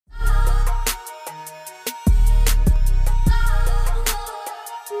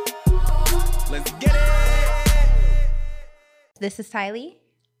This is Tylee.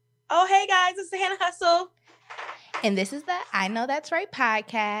 Oh, hey guys, it's Hannah Hustle. And this is the I Know That's Right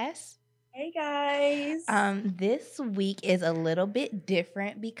podcast. Hey guys. This week is a little bit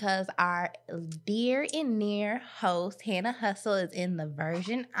different because our dear and near host, Hannah Hustle, is in the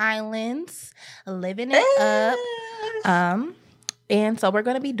Virgin Islands, living it up. And so we're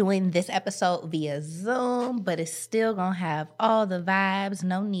going to be doing this episode via Zoom, but it's still going to have all the vibes.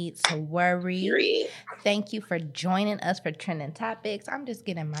 No need to worry. Period. Thank you for joining us for Trending Topics. I'm just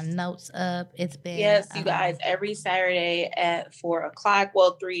getting my notes up. It's been... Yes, you guys, every Saturday at 4 o'clock,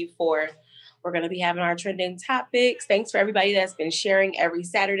 well, 3, 4, we're going to be having our Trending Topics. Thanks for everybody that's been sharing every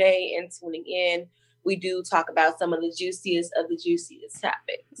Saturday and tuning in. We do talk about some of the juiciest of the juiciest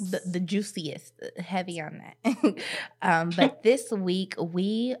topics. The juiciest, heavy on that. But this week,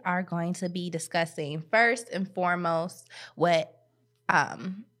 we are going to be discussing first and foremost what I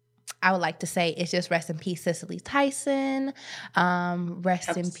would like to say is just rest in peace, Cicely Tyson. Rest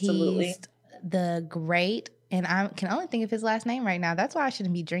Absolutely. in peace, the great, and I can only think of his last name right now. That's why I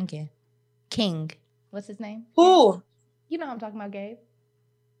shouldn't be drinking. King. What's his name? Who? You know what I'm talking about, Gabe.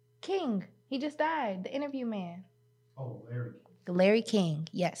 King. He just died. The Interview Man. Oh, Larry. Larry King,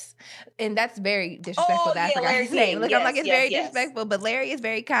 yes. And that's very disrespectful Oh, that I forgot Larry his name. King. Look, Yes, I'm like, it's yes, very yes. disrespectful, but Larry is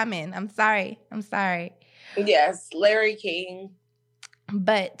very common. I'm sorry. Yes, Larry King.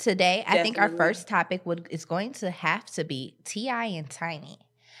 But today, I think our Definitely. first topic is going to have to be T.I. and Tiny.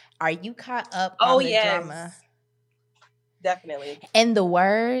 Are you caught up Oh, on the yes. drama? Definitely. In the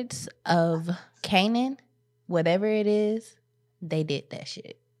words of Kanan, whatever it is, they did that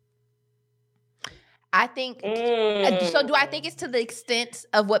shit. I think... So do I think it's to the extent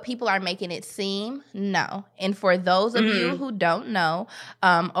of what people are making it seem? No. And for those of you who don't know,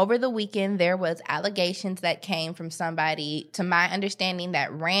 over the weekend there was allegations that came from somebody, to my understanding,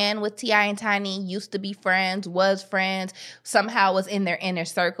 that ran with T.I. and Tiny, used to be friends, was friends, somehow was in their inner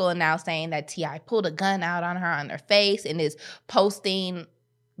circle, and now saying that T.I. pulled a gun out on her on their face and is posting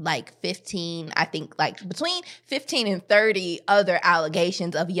like 15, I think like between 15 and 30 other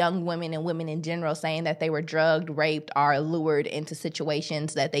allegations of young women and women in general saying that they were drugged, raped, or lured into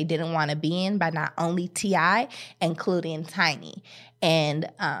situations that they didn't want to be in by not only T.I., including Tiny.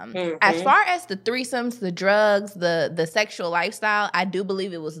 And as far as the threesomes, the drugs, the sexual lifestyle, I do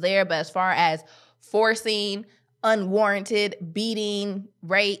believe it was there. But as far as forcing, unwarranted, beating,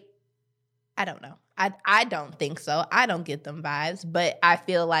 rape, I don't know. I don't think so. I don't get them vibes, but I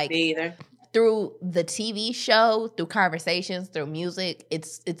feel like Me either. through the TV show, through conversations, through music,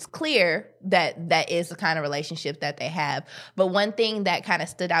 it's clear that that is the kind of relationship that they have. But one thing that kind of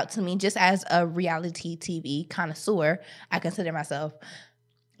stood out to me, just as a reality TV connoisseur, I consider myself.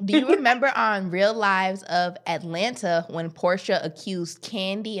 Do you remember on Real Lives of Atlanta when Portia accused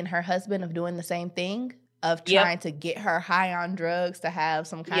Candy and her husband of doing the same thing? Of trying to get her high on drugs to have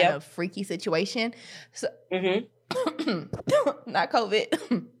some kind of freaky situation. So, not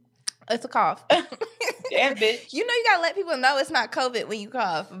COVID. It's a cough. Damn, bitch. You know you gotta let people know it's not COVID when you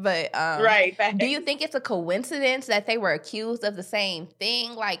cough. But Right. do you think it's a coincidence that they were accused of the same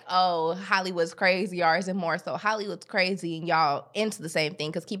thing? Like, oh, Hollywood's crazy, or is it more so Hollywood's crazy and y'all into the same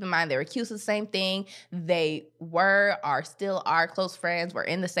thing? Because keep in mind, they were accused of the same thing. They are still are close friends, were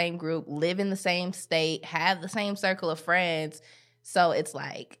in the same group, live in the same state, have the same circle of friends. So it's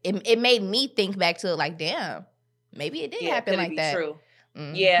like, it made me think back to it like, damn, maybe it did happen like that. True.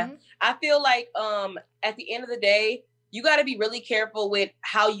 Mm-hmm. Yeah. I feel like at the end of the day, you got to be really careful with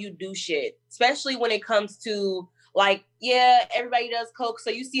how you do shit, especially when it comes to like, yeah, everybody does coke. So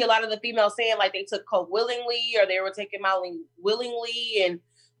you see a lot of the females saying like they took coke willingly or they were taking Molly willingly and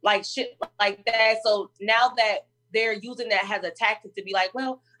like shit like that. So now that they're using that as a tactic to be like,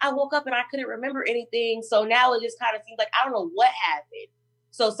 well, I woke up and I couldn't remember anything. So now it just kind of seems like I don't know what happened.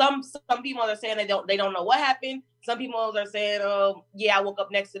 So some people are saying they don't know what happened. Some people are saying, oh, yeah, I woke up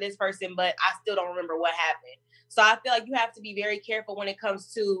next to this person, but I still don't remember what happened. So I feel like you have to be very careful when it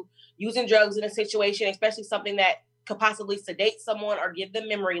comes to using drugs in a situation, especially something that could possibly sedate someone or give them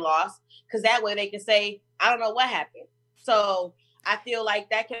memory loss, because that way they can say, I don't know what happened. So I feel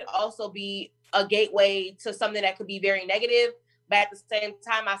like that could also be a gateway to something that could be very negative. But at the same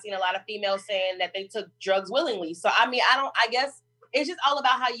time, I've seen a lot of females saying that they took drugs willingly. So, I mean, I guess it's just all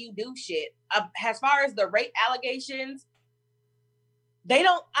about how you do shit. As far as the rape allegations,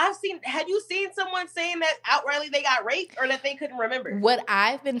 have you seen someone saying that outrightly they got raped or that they couldn't remember? What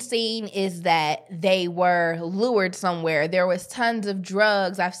I've been seeing is that they were lured somewhere. There was tons of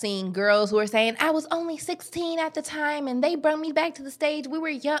drugs. I've seen girls who are saying, I was only 16 at the time and they brought me back to the stage. We were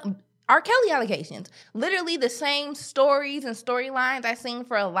young. R. Kelly allegations. Literally the same stories and storylines I seen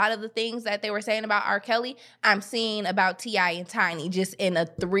for a lot of the things that they were saying about R. Kelly, I'm seeing about T.I. and Tiny, just in a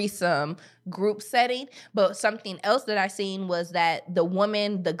threesome group setting. But something else that I seen was that the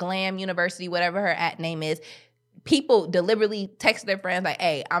woman, the Glam University, whatever her @name is, people deliberately text their friends like,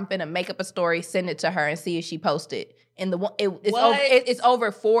 hey, I'm finna make up a story, send it to her and see if she posted. And it's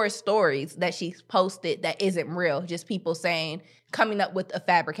over 4 stories that she's posted that isn't real. Just people coming up with a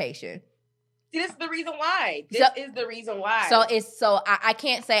fabrication. This is the reason why. Is the reason why. So I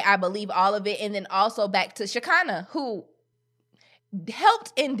can't say I believe all of it. And then also back to Shekinah, who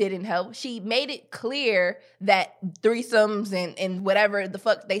helped and didn't help. She made it clear that threesomes and whatever the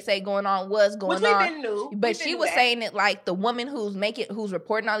fuck they say going on was going on. Which we knew. But she was saying it like the woman who's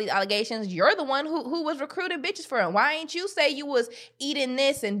reporting all these allegations, you're the one who was recruiting bitches for him. Why ain't you say you was eating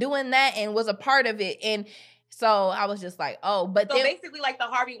this and doing that and was a part of it? And so I was just like, oh, but so basically like the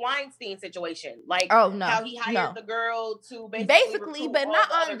Harvey Weinstein situation, like oh no, how he hired the girl to basically, but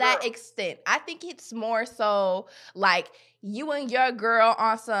not on that extent. I think it's more so like you and your girl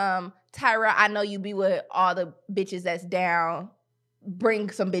on some Tyra, I know you be with all the bitches that's down,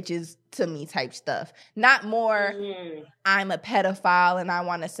 bring some bitches to me type stuff. Not more I'm a pedophile and I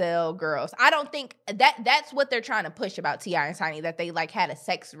want to sell girls. I don't think that's what they're trying to push about T.I. and Tiny, that they like had a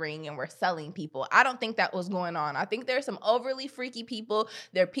sex ring and were selling people. I don't think that was going on. I think there's some overly freaky people.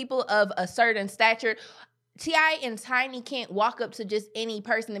 They're people of a certain stature. T.I. and Tiny can't walk up to just any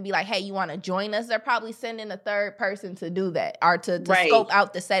person and be like, hey, you want to join us? They're probably sending a third person to do that or to scope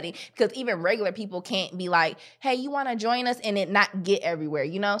out the setting, because even regular people can't be like, hey, you want to join us, and it not get everywhere,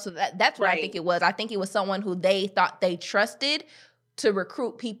 you know? So that's what I think it was. I think it was someone who they thought they trusted to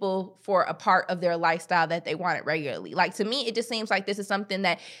recruit people for a part of their lifestyle that they wanted regularly. Like, to me, it just seems like this is something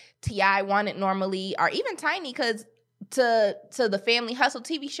that T.I. wanted normally, or even Tiny, because to the Family Hustle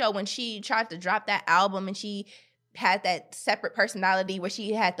TV show, when she tried to drop that album and she had that separate personality where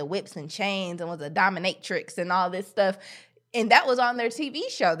she had the whips and chains and was a dominatrix and all this stuff, and that was on their TV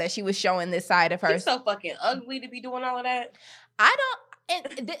show that she was showing this side of her. She's so fucking ugly to be doing all of that.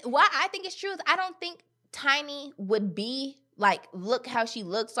 What I think is true is I don't think Tiny would be like, look how she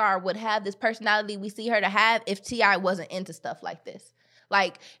looks, or would have this personality we see her to have if T.I. wasn't into stuff like this.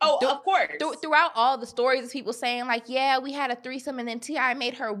 Like, of course. Throughout all the stories of people saying like, yeah, we had a threesome and then T.I.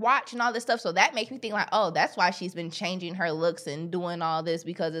 made her watch and all this stuff. So that makes me think like, oh, that's why she's been changing her looks and doing all this,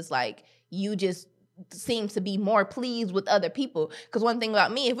 because it's like, you just seem to be more pleased with other people. Because one thing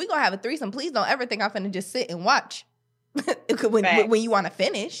about me, if we gonna have a threesome, please don't ever think I'm finna just sit and watch when you want to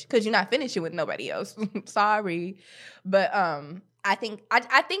finish, because you're not finishing with nobody else. Sorry. But I think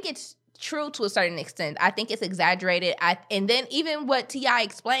it's true to a certain extent. I think it's exaggerated. And then even what T.I.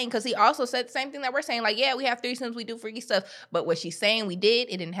 explained, because he also said the same thing that we're saying, like, yeah, we have threesomes, we do freaky stuff, but what she's saying we did,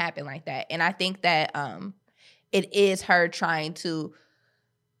 it didn't happen like that. And I think that it is her trying to,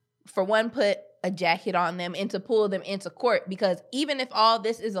 for one, put a jacket on them and to pull them into court, because even if all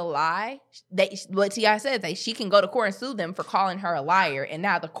this is a lie, what T.I. says, that she can go to court and sue them for calling her a liar, and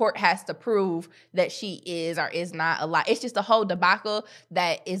now the court has to prove that she is or is not a liar. It's just a whole debacle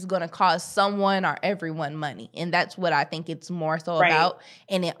that is going to cost someone or everyone money, and that's what I think it's more so about.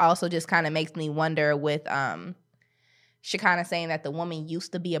 And it also just kind of makes me wonder with Shekinah saying that the woman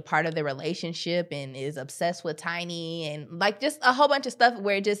used to be a part of the relationship and is obsessed with Tiny, and like just a whole bunch of stuff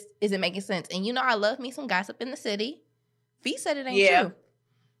where it just isn't making sense. And you know, I love me some gossip in the city. Fee said it ain't true.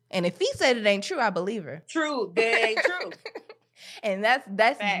 And if Fee said it ain't true, I believe her. True, that ain't true. And that's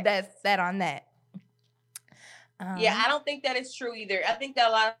that on that. Yeah, I don't think that is true either. I think that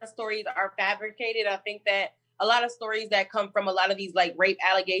a lot of stories are fabricated. I think that a lot of stories that come from a lot of these like rape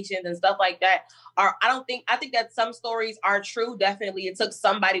allegations and stuff like that I think that some stories are true. Definitely. It took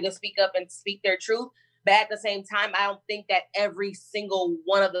somebody to speak up and speak their truth. But at the same time, I don't think that every single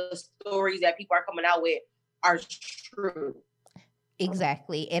one of the stories that people are coming out with are true.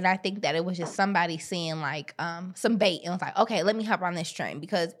 Exactly. And I think that it was just somebody seeing like some bait and was like, okay, let me hop on this train.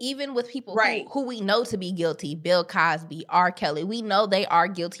 Because even with people who we know to be guilty, Bill Cosby, R. Kelly, we know they are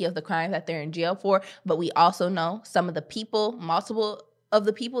guilty of the crimes that they're in jail for. But we also know some of the people, multiple of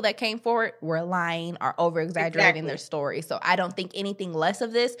the people that came forward were lying or over-exaggerating their story. So I don't think anything less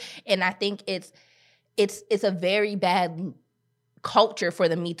of this. And I think it's a very bad culture for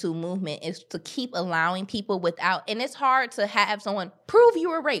the Me Too movement, is to keep allowing people without, and it's hard to have someone prove you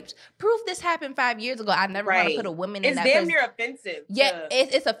were raped, prove this happened 5 years ago. I never want to put a woman in that. It's damn near offensive. Yeah,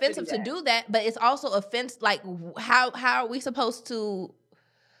 it's offensive to do that, but it's also offensive. Like, how are we supposed to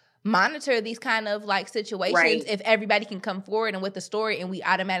monitor these kind of like situations if everybody can come forward and with the story and we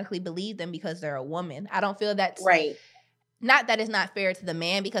automatically believe them because they're a woman? I don't feel that's not that it's not fair to the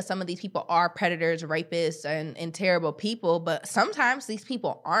man, because some of these people are predators, rapists, and terrible people, but sometimes these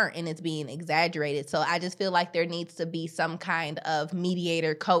people aren't, and it's being exaggerated. So I just feel like there needs to be some kind of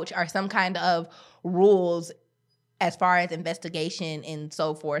mediator, coach, or some kind of rules as far as investigation and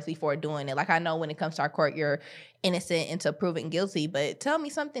so forth before doing it. Like, I know when it comes to our court, you're innocent until proven guilty, but tell me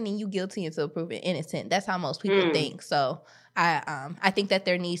something and you guilty until proven innocent. That's how most people think. So I think that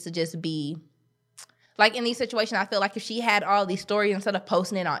there needs to just be, like, in these situations, I feel like if she had all these stories, instead of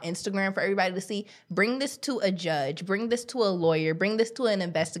posting it on Instagram for everybody to see, bring this to a judge, bring this to a lawyer, bring this to an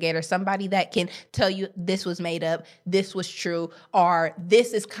investigator, somebody that can tell you this was made up, this was true, or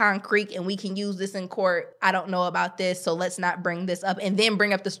this is concrete and we can use this in court. I don't know about this, so let's not bring this up. And then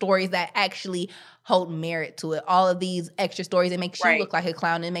bring up the stories that actually hold merit to it. All of these extra stories, it makes you look like a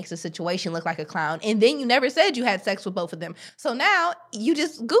clown. It makes the situation look like a clown. And then you never said you had sex with both of them. So now you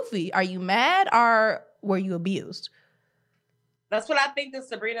just goofy. Are you mad, or were you abused? That's what I think the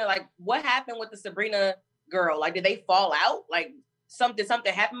Sabrina, like, what happened with the Sabrina girl? Like, did they fall out? Like, something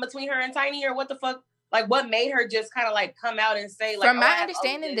happened between her and Tiny, or what the fuck? Like, what made her just kind of like come out and say, like, from my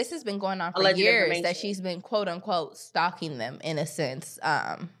understanding, this has been going on for years, that she's been quote unquote stalking them in a sense.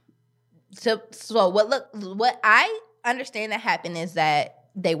 So what I understand that happened is that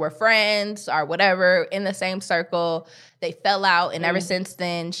they were friends or whatever in the same circle. They fell out, and ever since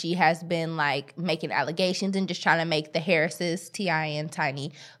then, she has been like making allegations and just trying to make the Harrises, T.I. and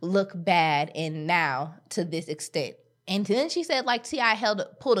Tiny, look bad, and now to this extent. And then she said, like, T.I.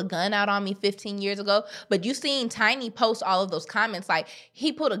 pulled a gun out on me 15 years ago. But you seen Tiny post all of those comments, like,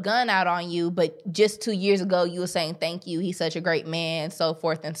 he pulled a gun out on you, but just 2 years ago, you were saying, thank you, he's such a great man, so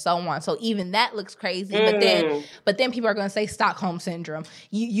forth and so on. So even that looks crazy. But then people are going to say Stockholm Syndrome.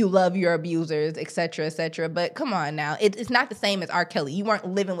 You love your abusers, et cetera, et cetera. But come on now. It's not the same as R. Kelly. You weren't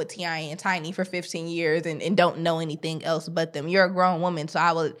living with T.I. and Tiny for 15 years and don't know anything else but them. You're a grown woman, so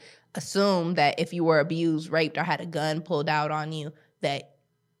I would assume that if you were abused, raped, or had a gun pulled out on you, that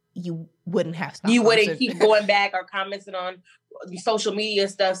you wouldn't have stopped. You wouldn't keep going back or commenting on social media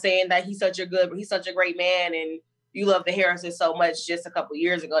stuff saying that he's such a great man and you love the Harrises so much just a couple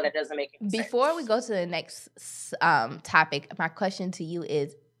years ago. That doesn't make any sense. Before we go to the next topic, my question to you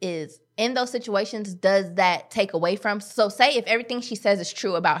is in those situations, does that take away from, so say if everything she says is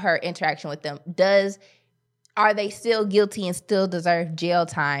true about her interaction with them, are they still guilty and still deserve jail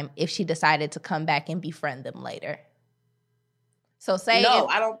time if she decided to come back and befriend them later? So say No,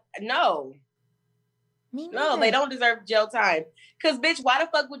 they don't deserve jail time. Because, bitch, why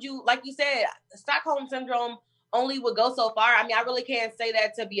the fuck would you, like you said, Stockholm Syndrome only would go so far. I mean, I really can't say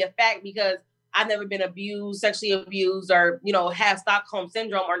that to be a fact because I've never been abused, sexually abused, or, have Stockholm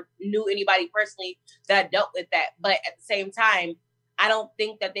Syndrome or knew anybody personally that dealt with that. But at the same time, I don't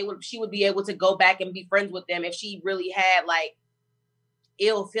think that she would be able to go back and be friends with them if she really had like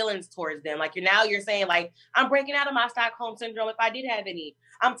ill feelings towards them. Like you're saying like, I'm breaking out of my Stockholm Syndrome if I did have any.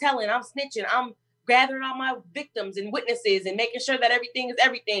 I'm snitching. I'm gathering all my victims and witnesses and making sure that everything is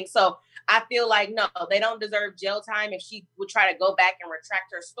everything. So I feel like, no, they don't deserve jail time if she would try to go back and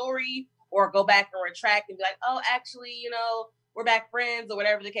retract her story or go back and retract and be like, oh, actually, we're back friends or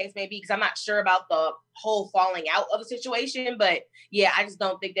whatever the case may be, because I'm not sure about the whole falling out of the situation. But yeah, I just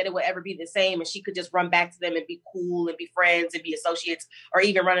don't think that it would ever be the same. And she could just run back to them and be cool and be friends and be associates or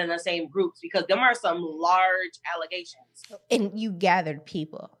even run in the same groups, because them are some large allegations. And you gathered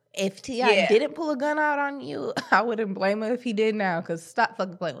people. If T.I. didn't pull a gun out on you, I wouldn't blame her if he did now, because stop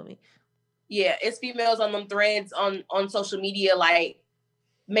fucking playing with me. Yeah, it's females on them threads on social media, like,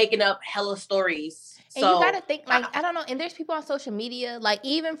 making up hella stories. And you gotta think, like, I don't know, and there's people on social media, like,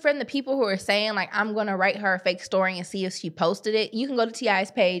 even from the people who are saying, like, I'm gonna write her a fake story and see if she posted it, you can go to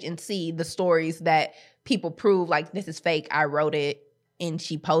T.I.'s page and see the stories that people prove, like, this is fake, I wrote it, and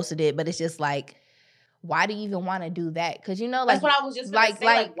she posted it, but it's just like, why do you even want to do that? Because, like... That's what I was just going to say.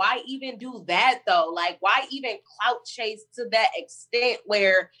 Like, why even do that, though? Like, why even clout chase to that extent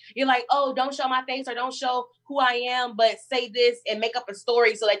where you're like, oh, don't show my face or don't show who I am, but say this and make up a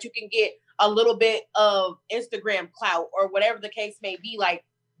story so that you can get a little bit of Instagram clout or whatever the case may be. Like,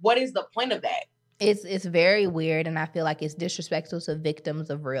 what is the point of that? It's very weird, and I feel like it's disrespectful to victims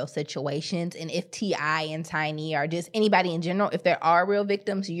of real situations. And if T.I. and Tiny or just anybody in general, if there are real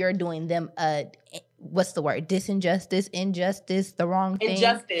victims, you're doing them what's the word? Injustice, the wrong thing.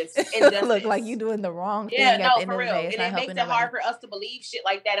 Injustice. Look, like you doing the wrong thing. Yeah, no, for real. And it makes it hard for us to believe shit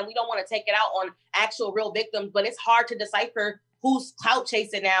like that, and we don't want to take it out on actual real victims, but it's hard to decipher who's clout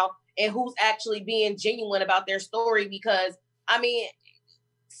chasing now and who's actually being genuine about their story, because, I mean,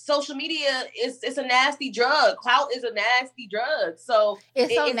 social media it's a nasty drug. Clout is a nasty drug. So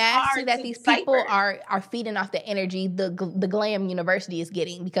it's so nasty that these people are feeding off the energy the glam university is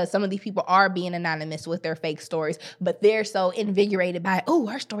getting, because some of these people are being anonymous with their fake stories, but they're so invigorated by, oh,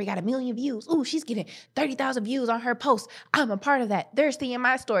 her story got 1 million views. Oh, she's getting 30,000 views on her post. I'm a part of that. They're seeing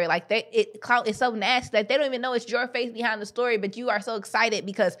my story. Like clout is so nasty that they don't even know it's your face behind the story, but you are so excited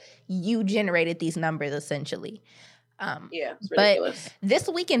because you generated these numbers essentially. It's ridiculous. But this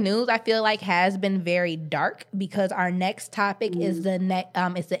week in news, I feel like has been very dark, because our next topic is the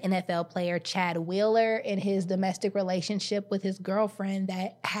NFL player Chad Wheeler and his domestic relationship with his girlfriend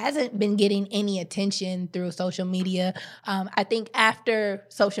that hasn't been getting any attention through social media. I think after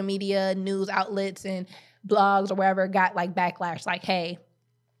social media news outlets and blogs or wherever got like backlash, like, hey,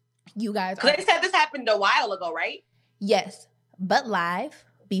 you guys. Because they said this happened a while ago, right? Yes, but live.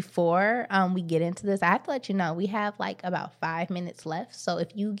 Before we get into this, I have to let you know we have like about 5 minutes left. So if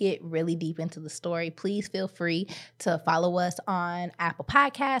you get really deep into the story, please feel free to follow us on Apple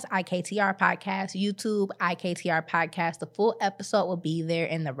Podcasts, IKTR Podcast, YouTube, IKTR Podcast. The full episode will be there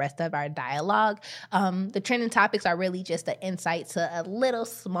in the rest of our dialogue. The trending topics are really just an insight to a little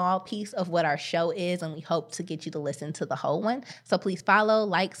small piece of what our show is, and we hope to get you to listen to the whole one. So please follow,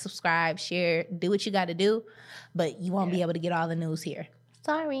 like, subscribe, share, do what you got to do, but you won't be able to get all the news here.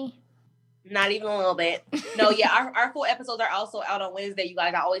 Sorry. Not even a little bit. No, yeah, our full episodes are also out on Wednesday. You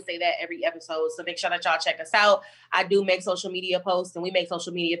guys, I always say that every episode, so make sure that y'all check us out. I do make social media posts, and we make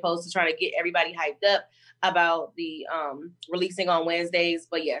social media posts to try to get everybody hyped up about the releasing on Wednesdays.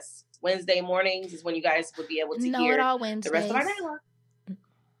 But yes, Wednesday mornings is when you guys would be able to hear the rest of our dialogue.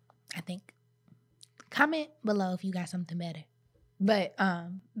 I think. Comment below if you got something better. But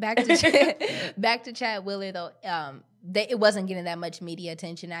back to Chad Wheeler though. It wasn't getting that much media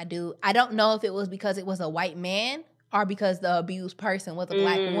attention. I don't know if it was because it was a white man or because the abused person was a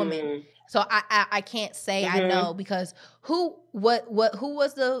black woman. So I can't say I know, because who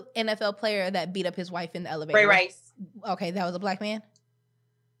was the NFL player that beat up his wife in the elevator? Ray Rice. Okay, that was a black man?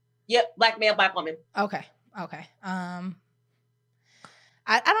 Yep, black man, black woman. Okay. I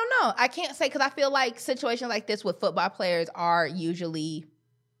don't know. I can't say, because I feel like situations like this with football players are usually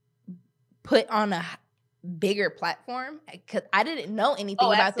put on a bigger platform, because I didn't know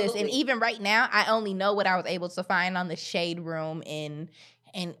anything about this, and even right now I only know what I was able to find on the Shade Room and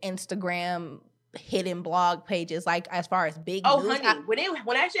Instagram hidden blog pages, like as far as big news. Honey,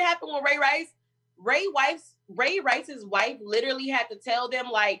 when that shit happened with Ray Rice's wife literally had to tell them,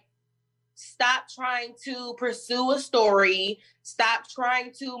 like, stop trying to pursue a story. Stop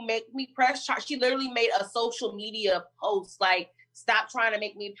trying to make me press charge. She literally made a social media post, like, stop trying to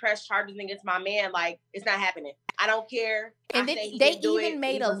make me press charges against my man. Like, it's not happening. I don't care. And they even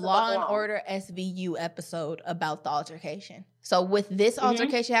made a Law and Order SVU episode about the altercation. So with this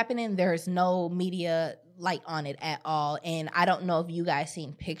altercation happening, there's no media light on it at all. And I don't know if you guys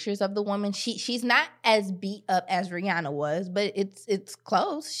seen pictures of the woman. She's not as beat up as Rihanna was, but it's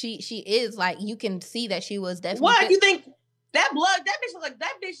close. She is, like, you can see that she was definitely. What you think? That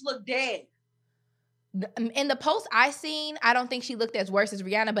bitch looked dead. In the post I seen, I don't think she looked as worse as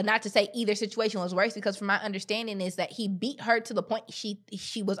Rihanna, but not to say either situation was worse, because from my understanding is that he beat her to the point she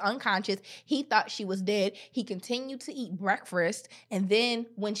was unconscious. He thought she was dead. He continued to eat breakfast, and then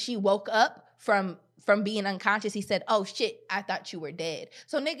when she woke up from being unconscious, he said, "Oh shit, I thought you were dead."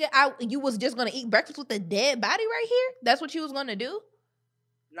 So nigga, you was just gonna eat breakfast with a dead body right here? That's what you was gonna do?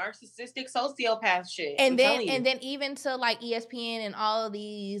 Narcissistic sociopath shit. And then even to like ESPN and all of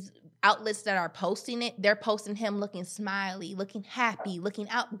these outlets that are posting it, they're posting him looking smiley, looking happy, looking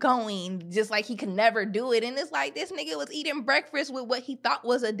outgoing, just like he could never do it. And it's like, this nigga was eating breakfast with what he thought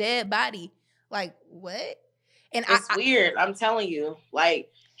was a dead body. Like, what? And it's weird. I'm telling you,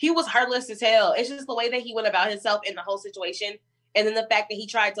 like, he was heartless as hell. It's just the way that he went about himself in the whole situation. And then the fact that he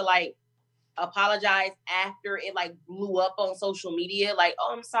tried to, like, apologize after it, like, blew up on social media. Like,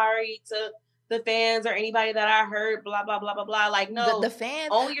 oh, I'm sorry to the fans or anybody that I heard, blah, blah, blah, blah, blah. Like, no. The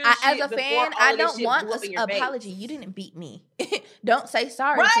fans, as a fan, I don't want an apology. You didn't beat me. Don't say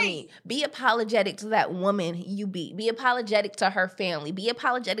sorry to me. Be apologetic to that woman you beat. Be apologetic to her family. Be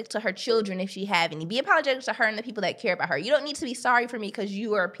apologetic to her children if she have any. Be apologetic to her and the people that care about her. You don't need to be sorry for me because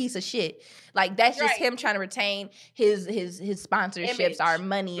you are a piece of shit. Like, that's just him trying to retain his sponsorships or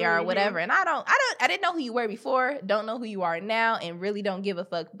money or whatever. And I didn't know who you were before, don't know who you are now, and really don't give a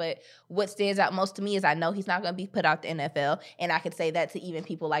fuck. But what stands out most to me is I know he's not going to be put out the NFL, and I could say that to even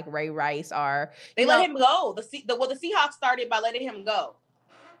people like Ray Rice or they let him go. The Seahawks started by letting him go.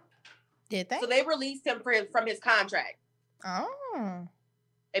 Did they? So they released him from his contract. Oh,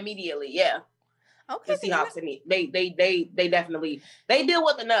 immediately, yeah. Okay, the Seahawks. I mean, they definitely they deal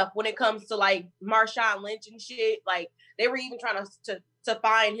with enough when it comes to like Marshawn Lynch and shit. Like they were even trying to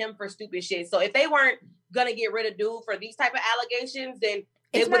fine him for stupid shit. So if they weren't gonna get rid of dude for these type of allegations, then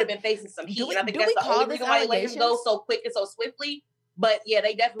they would have been facing some heat. And I think that's the only reason why they let him go so quick and so swiftly. But yeah,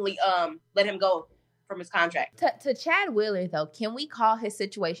 they definitely let him go from his contract. To Chad Wheeler, though, can we call his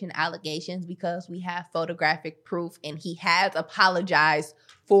situation allegations because we have photographic proof and he has apologized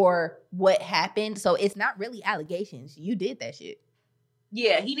for what happened? So it's not really allegations. You did that shit.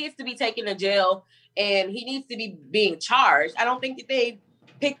 Yeah, he needs to be taken to jail and he needs to be being charged. I don't think that they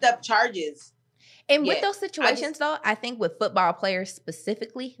picked up charges. And with those situations, though, I think with football players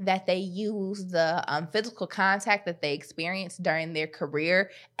specifically, that they use the physical contact that they experience during their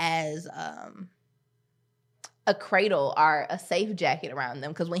career as a cradle or a safe jacket around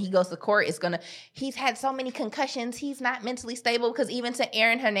them. Because when he goes to court, he's had so many concussions, he's not mentally stable. Because even to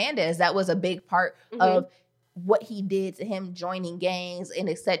Aaron Hernandez, that was a big part of what he did to him joining gangs and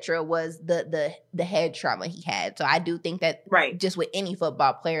etc. was the head trauma he had. So I do think that just with any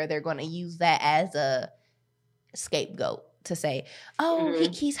football player, they're going to use that as a scapegoat to say, oh,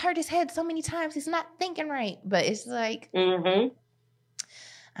 he's hurt his head so many times, he's not thinking right. But it's like, I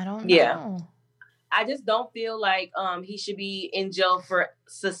don't know. Yeah. I just don't feel like he should be in jail for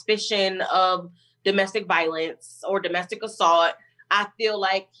suspicion of domestic violence or domestic assault. I feel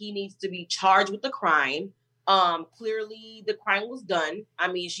like he needs to be charged with the crime. Clearly the crime was done.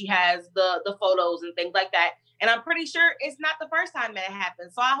 I mean, she has the photos and things like that. And I'm pretty sure it's not the first time that it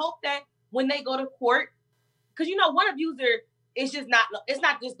happened. So I hope that when they go to court, because, you know, one abuser is just it's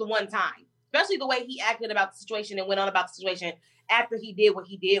not just the one time, especially the way he acted about the situation and went on about the situation after he did what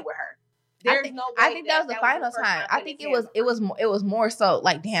he did with her. I think that was the final time. I think it was more so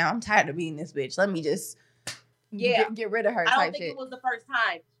like, damn, I'm tired of being this bitch. Let me just get rid of her. I don't think it was the first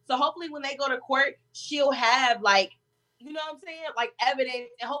time. So hopefully when they go to court, she'll have like, you know what I'm saying? Like evidence,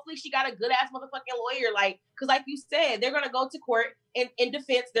 and hopefully she got a good ass motherfucking lawyer. Like, cause like you said, they're going to go to court in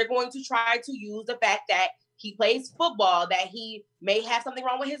defense. They're going to try to use the fact that he plays football, that he may have something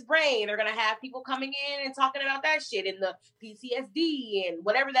wrong with his brain. They're going to have people coming in and talking about that shit and the PTSD and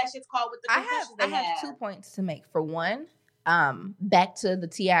whatever that shit's called with the concussions I have 2 points to make. For one, back to the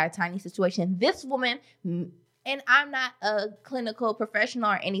T.I. Tiny situation. This woman, and I'm not a clinical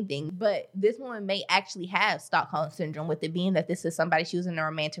professional or anything, but this woman may actually have Stockholm Syndrome, with it being that this is somebody she was in a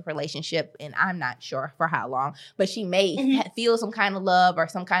romantic relationship, and I'm not sure for how long, but she may feel some kind of love or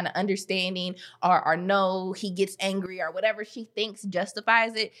some kind of understanding or know he gets angry or whatever she thinks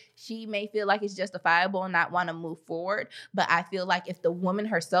justifies it. She may feel like it's justifiable and not want to move forward. But I feel like if the woman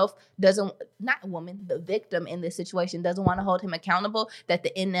herself the victim in this situation doesn't want to hold him accountable, that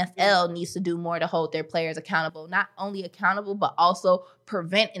the NFL needs to do more to hold their players accountable. Not only accountable, but also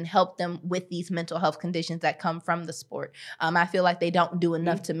prevent and help them with these mental health conditions that come from the sport. I feel like they don't do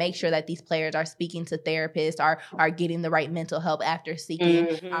enough to make sure that these players are speaking to therapists, are getting the right mental help after seeking,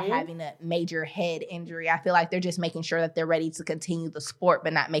 are having a major head injury. I feel like they're just making sure that they're ready to continue the sport,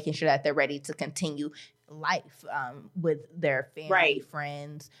 but not making sure that they're ready to continue life with their family,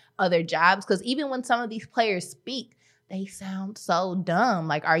 friends, other jobs. Because even when some of these players speak, they sound so dumb.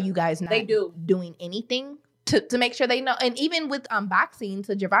 Like, are you guys not doing anything to make sure they know? And even with boxing,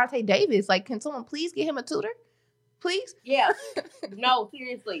 to Gervonta Davis, like, can someone please get him a tutor? Please? Yeah. No,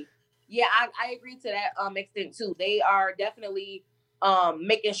 seriously. Yeah, I agree to that extent too. They are definitely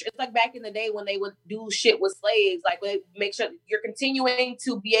making sure. It's like back in the day when they would do shit with slaves. Like, they make sure you're continuing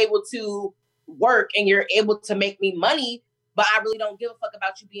to be able to work and you're able to make me money, but I really don't give a fuck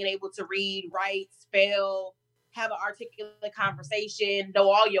about you being able to read, write, spell, have an articulate conversation, know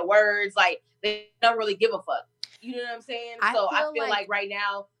all your words. Like, they don't really give a fuck. You know what I'm saying? I feel like right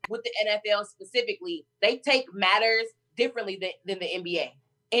now with the NFL specifically, they take matters differently than the NBA.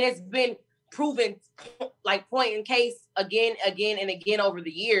 And it's been proven, like, point in case again and again over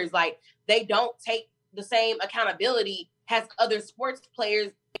the years. Like, they don't take the same accountability as other sports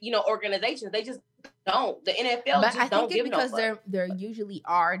players, you know, organizations. They just don't. The NFL just don't give no fuck. Because they're usually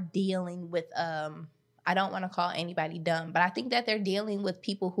are dealing with I don't want to call anybody dumb, but I think that they're dealing with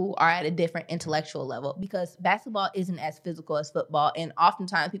people who are at a different intellectual level, because basketball isn't as physical as football. And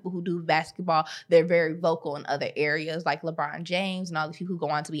oftentimes people who do basketball, they're very vocal in other areas, like LeBron James and all the people who go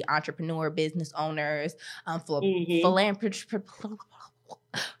on to be entrepreneur, business owners,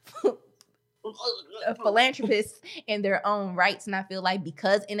 philanthropists in their own rights. And I feel like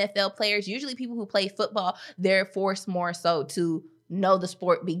because NFL players, usually people who play football, they're forced more so to know the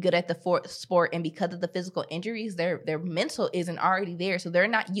sport, be good at the sport, and because of the physical injuries, their mental isn't already there. So they're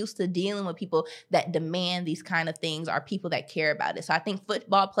not used to dealing with people that demand these kind of things or people that care about it. So I think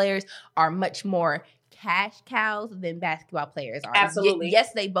football players are much more cash cows than basketball players are. Absolutely.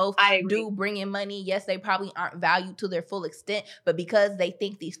 Yes, they both do bring in money. Yes, they probably aren't valued to their full extent, but because they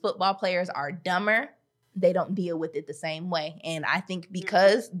think these football players are dumber, they don't deal with it the same way. And I think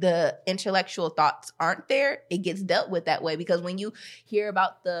because the intellectual thoughts aren't there, it gets dealt with that way. Because when you hear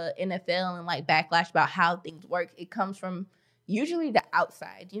about the NFL and like backlash about how things work, it comes from usually the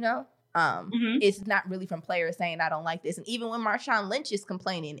outside, you know? It's not really from players saying, I don't like this. And even when Marshawn Lynch is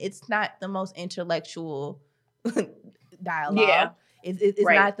complaining, it's not the most intellectual dialogue. Yeah.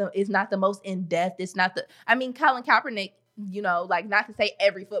 It's not the most in-depth. It's not Colin Kaepernick, you know, like, not to say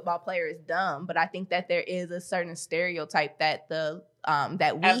every football player is dumb, but I think that there is a certain stereotype that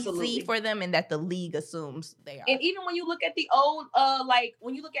that we see for them and that the league assumes they are. And even when you look at the old,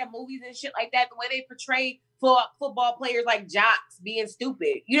 when you look at movies and shit like that, the way they portray football players like jocks being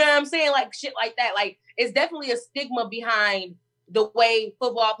stupid, you know what I'm saying? Like shit like that. Like, it's definitely a stigma behind the way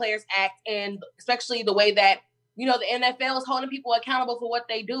football players act, and especially the way that, you know, the NFL is holding people accountable for what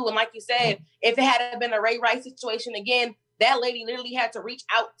they do. And like you said, if it had been a Ray Rice situation again, that lady literally had to reach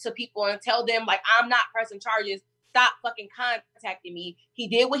out to people and tell them, like, I'm not pressing charges. Stop fucking contacting me. He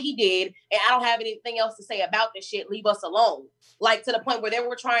did what he did, and I don't have anything else to say about this shit. Leave us alone. Like, to the point where they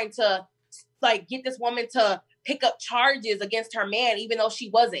were trying to, like, get this woman to pick up charges against her man, even though she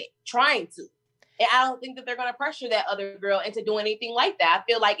wasn't trying to. And I don't think that they're going to pressure that other girl into doing anything like that.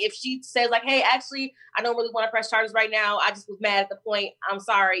 I feel like if she says, like, hey, actually, I don't really want to press charges right now. I just was mad at the point. I'm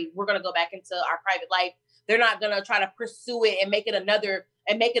sorry. We're going to go back into our private life. They're not going to try to pursue it and make it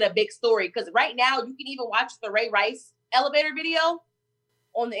a big story. Because right now, you can even watch the Ray Rice elevator video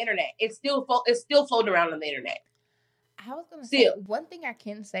on the internet. It's still floating around on the internet. I was going to say, one thing I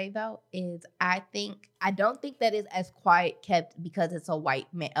can say, though, is I don't think that is as quiet kept because it's a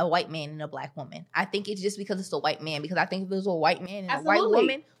white man and a black woman. I think it's just because it's a white man. Because I think if it was a white man and a white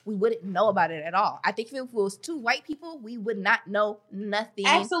woman, we wouldn't know about it at all. I think if it was two white people, we would not know nothing.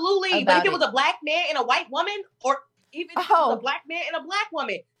 Absolutely. But if it was a black man and a white woman, or even if it was a black man and a black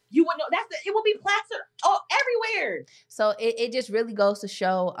woman, you would know. It would be plastered everywhere. So it just really goes to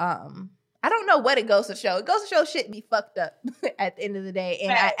show... I don't know what it goes to show. It goes to show shit be fucked up at the end of the day.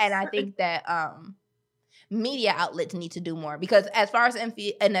 And I think that media outlets need to do more. Because as far as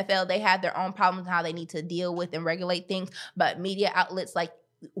NFL, they have their own problems and how they need to deal with and regulate things. But media outlets like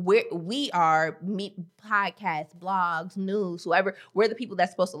we are, podcasts, blogs, news, whoever, we're the people that's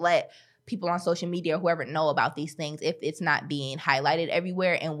supposed to let people on social media or whoever know about these things if it's not being highlighted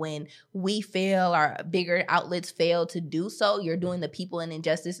everywhere. And when we fail, our bigger outlets fail to do so, you're doing the people an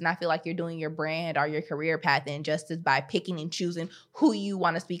injustice. And I feel like you're doing your brand or your career path an injustice by picking and choosing who you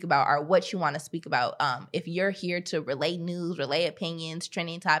want to speak about or what you want to speak about. If you're here to relay news, relay opinions,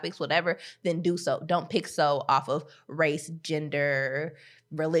 trending topics, whatever, then do so. Don't pick so off of race, gender,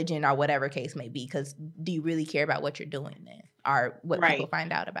 religion, or whatever case may be. Because do you really care about what you're doing then or what people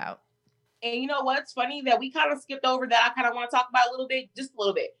find out about? And you know what's funny that we kind of skipped over that I kind of want to talk about just a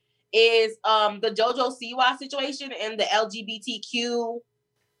little bit, is the JoJo Siwa situation and the LGBTQ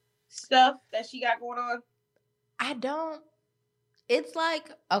stuff that she got going on. It's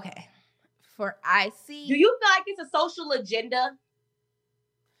like, okay, do you feel like it's a social agenda?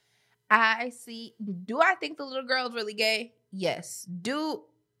 Do I think the little girl's really gay? Yes.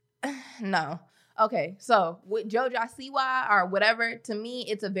 No. Okay, so with JoJo Siwa or whatever, to me,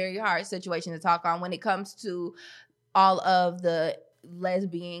 it's a very hard situation to talk on when it comes to all of the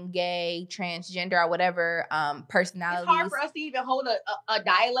lesbian, gay, transgender, or whatever personalities. It's hard for us to even hold a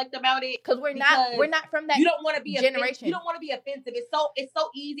dialect about it because we're not from that. You don't want to be generation. You don't want to be offensive. It's so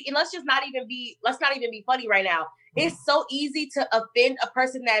easy, and let's not even be funny right now. It's so easy to offend a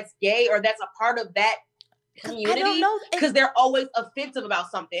person that's gay or that's a part of that community because they're always offensive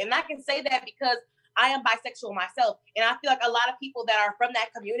about something. And I can say that because I am bisexual myself, and I feel like a lot of people that are from that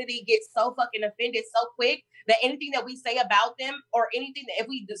community get so fucking offended so quick that anything that we say about them or anything that if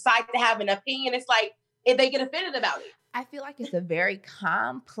we decide to have an opinion, it's like if they get offended about it. I feel like it's a very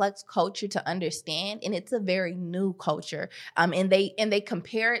complex culture to understand, and it's a very new culture. And they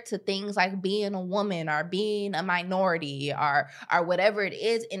compare it to things like being a woman or being a minority or whatever it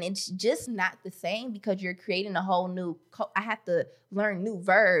is, and it's just not the same because you're creating a whole new. I have to learn new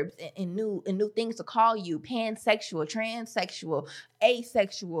verbs and new things to call you: pansexual, transsexual,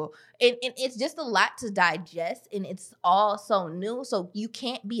 asexual, and it's just a lot to digest, and it's all so new. So you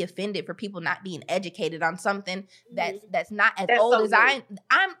can't be offended for people not being educated on something that's not as old as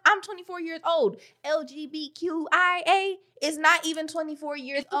I'm I'm 24 years old. LGBTQIA is not even 24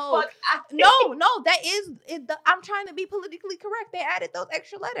 years old. No, I'm trying to be politically correct. They added those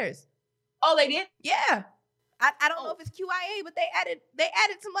extra letters. Oh, they did? Yeah. I don't know if it's QIA, but they added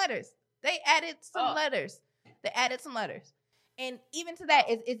some letters. They added some letters. And even to that,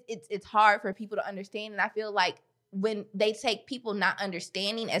 it's hard for people to understand. And I feel like when they take people not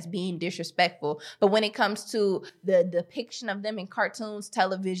understanding as being disrespectful, but when it comes to the depiction of them in cartoons,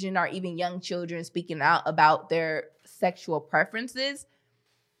 television, or even young children speaking out about their sexual preferences,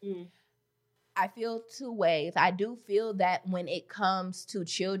 I feel two ways. I do feel that when it comes to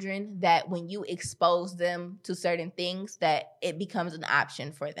children, that when you expose them to certain things, that it becomes an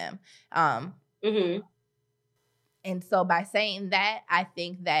option for them. And so by saying that, I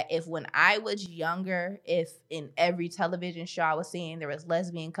think that if when I was younger, if in every television show I was seeing there was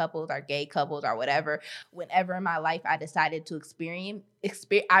lesbian couples or gay couples or whatever, whenever in my life I decided to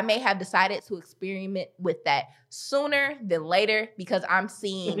I may have decided to experiment with that sooner than later because I'm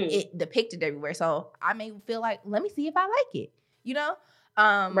seeing it depicted everywhere. So I may feel like, let me see if I like it, you know?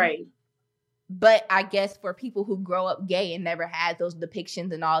 Right. But I guess for people who grow up gay and never had those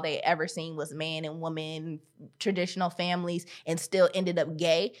depictions and all they ever seen was man and woman, traditional families, and still ended up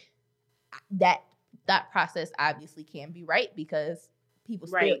gay, that process obviously can be right because people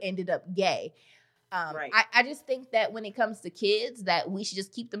still ended up gay. I just think that when it comes to kids, that we should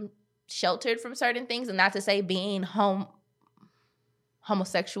just keep them sheltered from certain things, and not to say being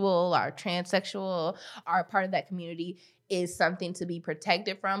homosexual or transsexual or a part of that community is something to be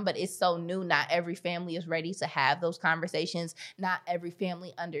protected from, but it's so new. Not every family is ready to have those conversations. Not every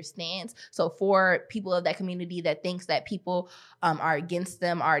family understands. So for people of that community that thinks that people are against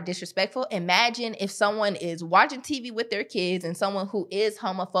them, are disrespectful, imagine if someone is watching TV with their kids and someone who is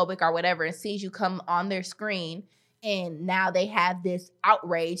homophobic or whatever and sees you come on their screen, and now they have this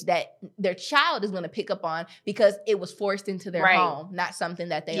outrage that their child is going to pick up on because it was forced into their home, not something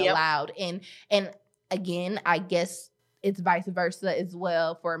that they allowed. And again, I guess it's vice versa as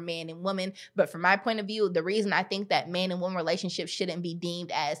well for man and woman. But from my point of view, the reason I think that man and woman relationships shouldn't be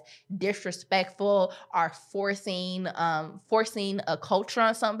deemed as disrespectful or forcing a culture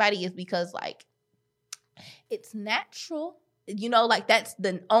on somebody is because, like, it's natural. You know, like, that's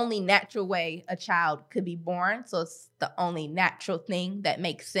the only natural way a child could be born. So it's the only natural thing that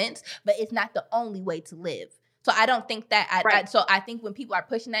makes sense, but it's not the only way to live. So I don't think that, so I think when people are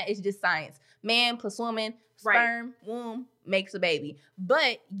pushing that, it's just science. Man plus woman, sperm, womb makes a baby.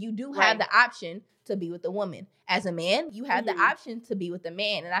 But you do have the option to be with a woman. As a man, you have the option to be with a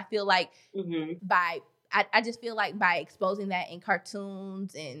man. And I feel like I just feel like by exposing that in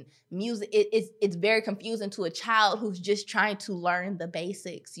cartoons and music, it's very confusing to a child who's just trying to learn the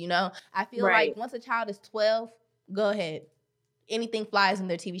basics, you know? I feel like once a child is 12, go ahead. Anything flies in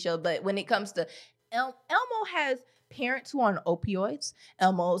their TV show. But when it comes to Elmo has parents who are on opioids.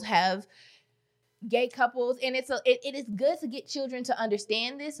 Elmos have gay couples, and it is good to get children to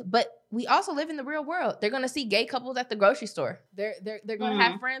understand this, but we also live in the real world. They're going to see gay couples at the grocery store. They're going to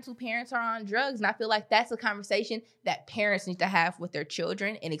have friends whose parents are on drugs, and I feel like that's a conversation that parents need to have with their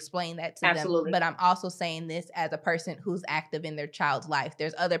children and explain that to them. But I'm also saying this as a person who's active in their child's life.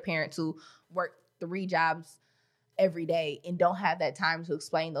 There's other parents who work 3 jobs every day and don't have that time to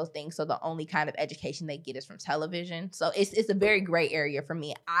explain those things. So the only kind of education they get is from television. So it's a very gray area for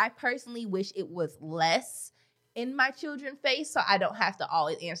me. I personally wish it was less in my children's face so I don't have to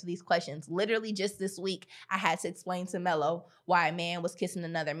always answer these questions. Literally just this week, I had to explain to Mello why a man was kissing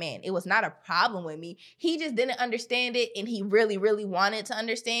another man. It was not a problem with me. He just didn't understand it, and he really, really wanted to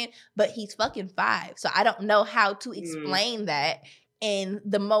understand, but he's fucking 5. So I don't know how to explain that in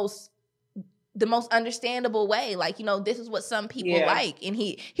the most understandable way. Like, you know, this is what some people like. And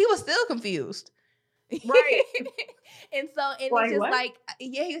he was still confused. Right. And so, and it's just what? Like,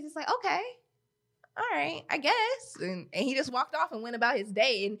 yeah, he was just like, okay, all right, I guess. And he just walked off and went about his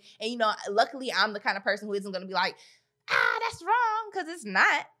day. And you know, luckily I'm the kind of person who isn't going to be like, that's wrong, because it's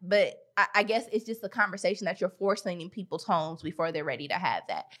not. But I guess it's just a conversation that you're forcing in people's homes before they're ready to have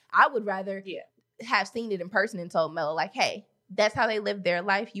that. I would rather have seen it in person and told Mello, like, hey, that's how they live their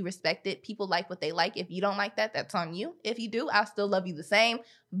life. You respect it. People like what they like. If you don't like that, that's on you. If you do, I'll still love you the same.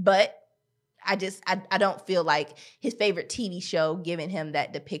 But I don't feel like his favorite TV show giving him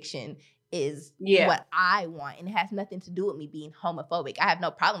that depiction is what I want. And it has nothing to do with me being homophobic. I have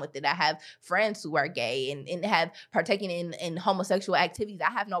no problem with it. I have friends who are gay and have partaken in homosexual activities.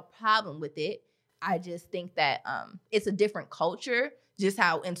 I have no problem with it. I just think that it's a different culture. Just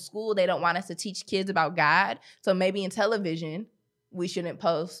how in school they don't want us to teach kids about God. So maybe in television, we shouldn't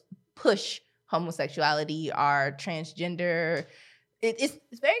push homosexuality or transgender it's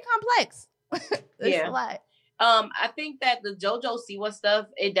very complex. It's a lot. I think that the JoJo Siwa stuff,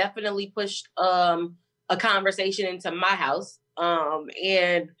 it definitely pushed a conversation into my house.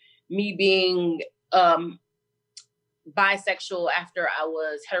 And me being bisexual after I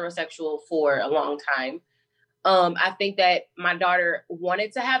was heterosexual for a long time. I think that my daughter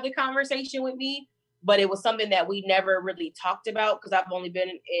wanted to have the conversation with me, but it was something that we never really talked about because I've only been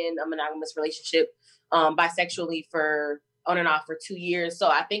in a monogamous relationship bisexually for on and off for 2 years. So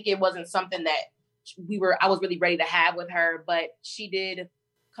I think it wasn't something that I was really ready to have with her, but she did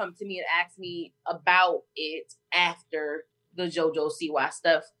come to me and ask me about it after the JoJo Siwa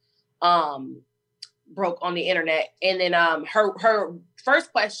stuff broke on the internet. And then her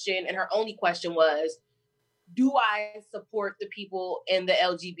first question and her only question was, do I support the people in the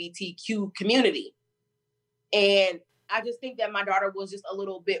LGBTQ community? And I just think that my daughter was just a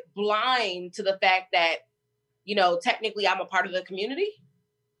little bit blind to the fact that, you know, technically I'm a part of the community.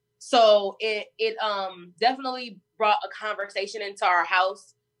 So it definitely brought a conversation into our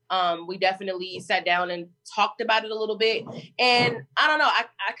house. We definitely sat down and talked about it a little bit. And I don't know,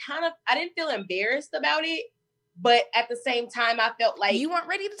 I didn't feel embarrassed about it, but at the same time, I felt like you weren't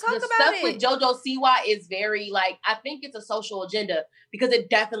ready to talk about stuff it. with JoJo Siwa is very like, I think it's a social agenda because it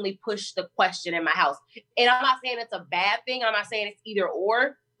definitely pushed the question in my house. And I'm not saying it's a bad thing. I'm not saying it's either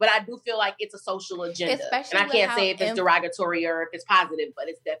or, but I do feel like it's a social agenda. Especially and I can't say if it's derogatory or if it's positive, but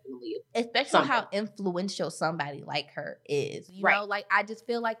it's definitely especially something. How influential somebody like her is. You know, like I just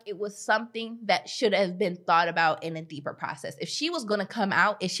feel like it was something that should have been thought about in a deeper process. If she was going to come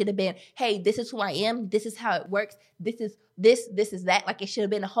out, it should have been, hey, this is who I am. This is how it works. This is that. Like it should have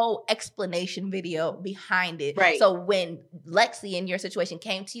been a whole explanation video behind it. Right. So when Lexi in your situation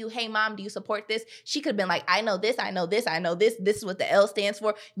came to you, hey mom, do you support this? She could have been like, I know this, I know this, I know this. This is what the L stands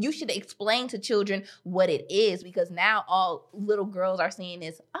for. You should explain to children what it is, because now all little girls are seeing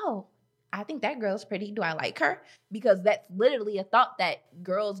is, oh, I think that girl's pretty. Do I like her? Because that's literally a thought that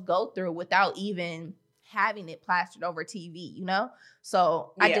girls go through without even having it plastered over TV, you know?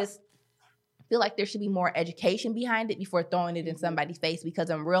 So I just feel like there should be more education behind it before throwing it in somebody's face, because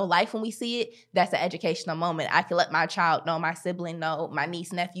in real life, when we see it, that's an educational moment. I can let my child know, my sibling know, my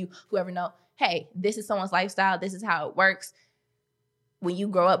niece, nephew, whoever know, hey, this is someone's lifestyle. This is how it works. When you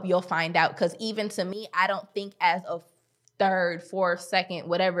grow up, you'll find out. Because even to me, I don't think as a third, fourth, second,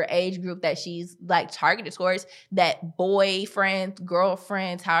 whatever age group that she's like targeted towards, that boyfriends,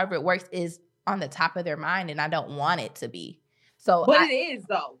 girlfriends, however it works, is on the top of their mind. And I don't want it to be. So, but it is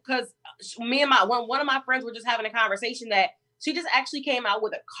though, because me and one of my friends were just having a conversation that she just actually came out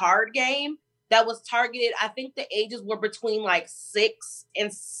with a card game that was targeted. I think the ages were between like 6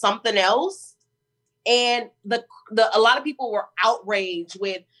 and something else, and a lot of people were outraged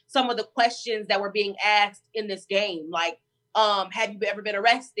with some of the questions that were being asked in this game, like, have you ever been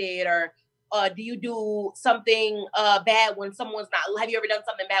arrested, or do you do something bad when someone's not? Have you ever done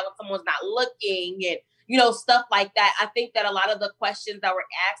something bad when someone's not looking, and you know, stuff like that. I think that a lot of the questions that were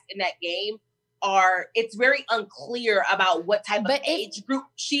asked in that game it's very unclear about what type of age group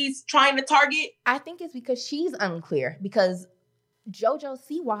she's trying to target. I think it's because she's unclear, because JoJo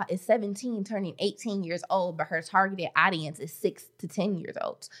Siwa is 17, turning 18 years old, but her targeted audience is 6 to 10 years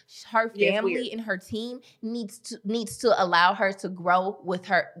old. Her family and her team needs to allow her to grow with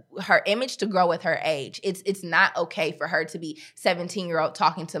her image, to grow with her age. It's not okay for her to be 17-year-old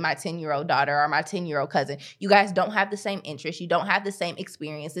talking to my 10-year-old daughter or my 10-year-old cousin. You guys don't have the same interests. You don't have the same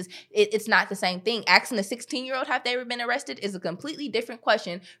experiences. It's not the same thing. Asking a 16-year-old have they ever been arrested is a completely different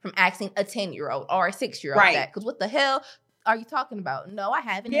question from asking a 10-year-old or a 6-year-old that. Because what the hell are you talking about? No, I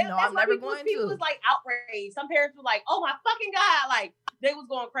haven't. Yeah, no, I'm never going to. People was like outraged. Some parents were like, "Oh my fucking god!" Like they was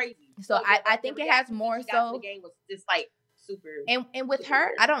going crazy. So I think it has more so. The game was just like super. And with her,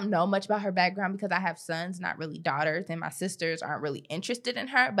 weird. I don't know much about her background because I have sons, not really daughters, and my sisters aren't really interested in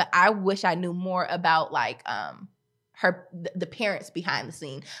her. But I wish I knew more about like the parents behind the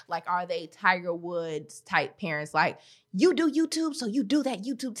scene. Like, are they Tiger Woods type parents? Like, you do YouTube, so you do that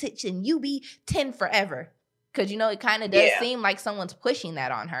YouTube teach and you be 10 forever. Because, you know, it kind of does seem like someone's pushing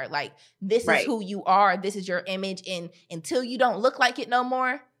that on her. Like, this is who you are. This is your image. And until you don't look like it no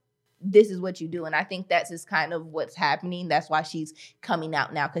more, this is what you do. And I think that's just kind of what's happening. That's why she's coming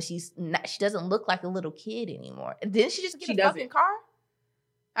out now. Because she doesn't look like a little kid anymore. Didn't she just get a fucking car?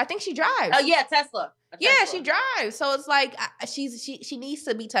 I think she drives. Oh, yeah, Tesla. Yeah, she drives. So it's like she needs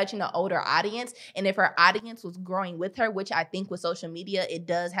to be touching an older audience. And if her audience was growing with her, which I think with social media, it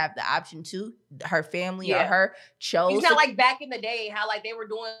does have the option to, her family or her chose. It's not like back in the day how like they were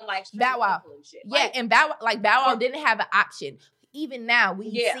doing like Bow Wow. And shit. Yeah, and Bow Wow didn't have an option. Even now,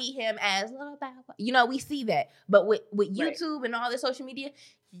 we see him as, we see that. But with YouTube and all the social media,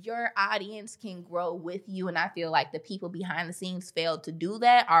 your audience can grow with you. And I feel like the people behind the scenes failed to do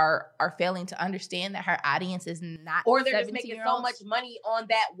that, are failing to understand that her audience is not, or they're just making so much money on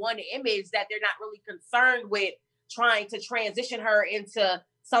that one image that they're not really concerned with trying to transition her into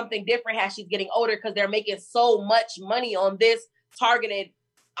something different as she's getting older, because they're making so much money on this targeted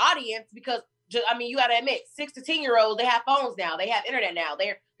audience. Because you gotta admit, 6 to 10-year-olds, they have phones now, they have internet now,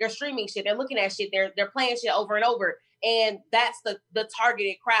 they're streaming shit, they're looking at shit, they're playing shit over and over, and that's the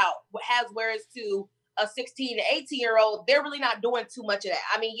targeted crowd. Whereas to a 16 to 18-year-old, they're really not doing too much of that.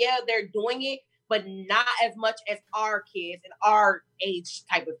 I mean, yeah, they're doing it, but not as much as our kids and our age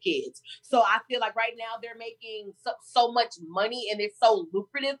type of kids. So I feel like right now they're making so much money, and it's so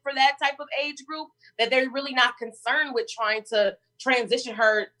lucrative for that type of age group, that they're really not concerned with trying to transition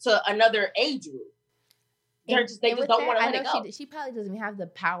her to another age group. They just don't want to let it go. She probably doesn't have the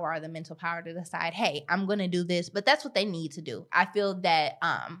power or the mental power to decide, hey, I'm going to do this. But that's what they need to do. I feel that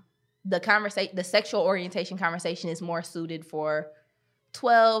the sexual orientation conversation is more suited for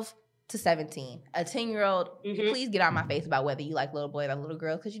 12 to 17. A 10-year-old, please get out of my face about whether you like little boys or little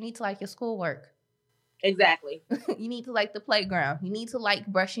girls, because you need to like your schoolwork. Exactly. You need to like the playground. You need to like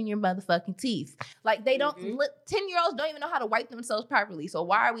brushing your motherfucking teeth. Like, they don't, 10-year-olds don't even know how to wipe themselves properly. So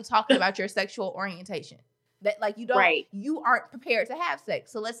why are we talking about your sexual orientation? That, like, you aren't prepared to have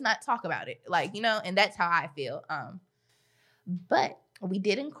sex. So let's not talk about it. Like, and that's how I feel. But we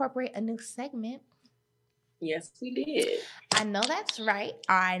did incorporate a new segment. Yes, we did. I know that's right.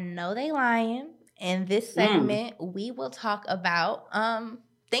 I know they lying. In this segment, we will talk about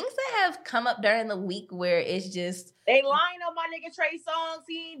things that have come up during the week where it's just, they lying on my nigga Trey Songz.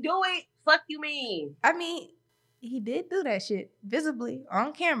 He ain't do it. Fuck you mean? I mean, he did do that shit visibly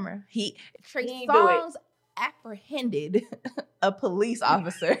on camera. Trey Songz apprehended a police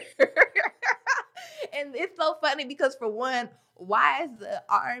officer. And it's so funny because, for one, why is the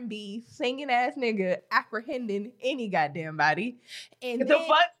R&B singing ass nigga apprehending any goddamn body? And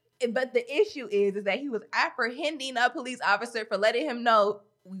but the issue is that he was apprehending a police officer for letting him know,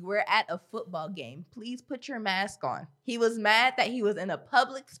 we were at a football game. Please put your mask on. He was mad that he was in a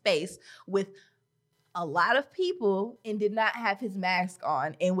public space with a lot of people and did not have his mask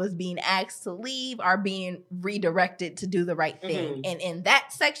on and was being asked to leave or being redirected to do the right thing. And in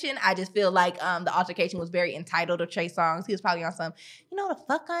that section, I just feel like the altercation was very entitled to Trey Songz. He was probably on some, you know what the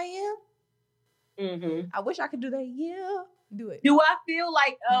fuck I am? I wish I could do that. Yeah. Do it. Do I feel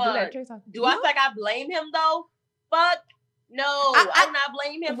like, I feel like I blame him though? Fuck no. I do not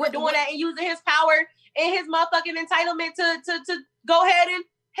blame him for doing that and using his power and his motherfucking entitlement to go ahead and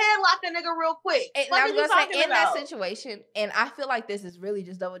headlock the nigga real quick. And I was gonna say, in that situation, and I feel like this is really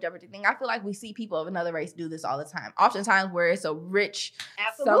just double jeopardy thing. I feel like we see people of another race do this all the time. Oftentimes, where it's a rich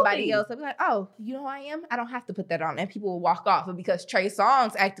somebody else, they'll be like, "Oh, you know who I am? I don't have to put that on," and people will walk off. But because Trey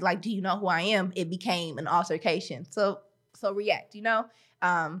Songz acted like, "Do you know who I am?" it became an altercation. So react.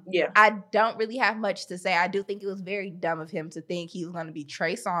 I don't really have much to say. I do think it was very dumb of him to think he was going to be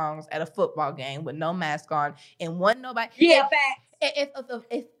Trey Songz at a football game with no mask on and nobody. Yeah, facts.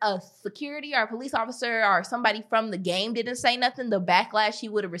 If a security or a police officer or somebody from the game didn't say nothing, the backlash he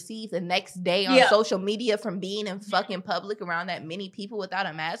would have received the next day on social media from being in fucking public around that many people without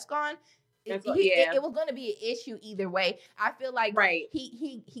a mask on, it was going to be an issue either way. I feel like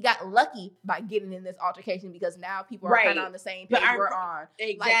he got lucky by getting in this altercation because now people are kind of on the same page we're on.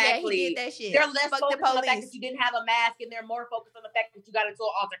 Exactly. Like, yeah, he did that shit. They're less focused on the fact that you didn't have a mask, and they're more focused on the fact that you got into an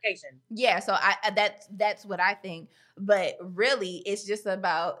altercation. Yeah, so that's what I think. But really, it's just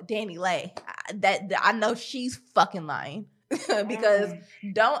about Danny Lay. I know she's fucking lying because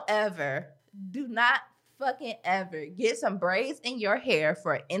do not fucking ever get some braids in your hair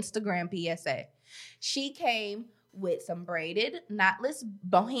for an Instagram PSA. She came with some braided, knotless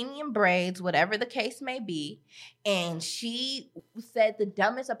bohemian braids, whatever the case may be, and she said the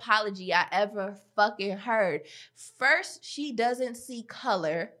dumbest apology I ever fucking heard. First, she doesn't see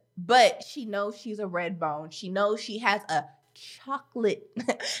color, but she knows she's a red bone. She knows she has a chocolate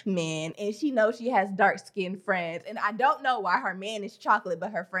man, and she knows she has dark-skinned friends. And I don't know why her man is chocolate,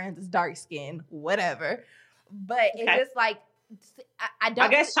 but her friends is dark-skinned. Whatever. But it's just like, I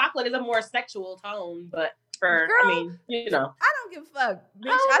guess chocolate is a more sexual tone, but I don't give a fuck, bitch.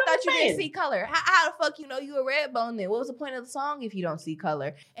 I thought you didn't see color. How the fuck you know you a red bone then? What was the point of the song if you don't see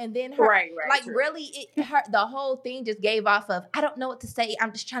color? And then her, the whole thing just gave off of, I don't know what to say.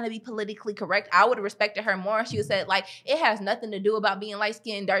 I'm just trying to be politically correct. I would have respected her more. She would said, like, it has nothing to do about being light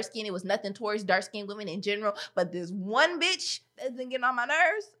skinned, dark skinned. It was nothing towards dark skinned women in general. But this one bitch that's been getting on my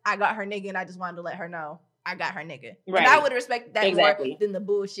nerves, I got her nigga, and I just wanted to let her know I got her nigga. Right. And I would respect that exactly. more than the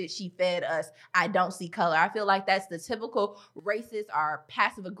bullshit she fed us. I don't see color. I feel like that's the typical racist or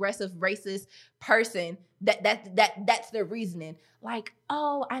passive aggressive racist person that's their reasoning. Like,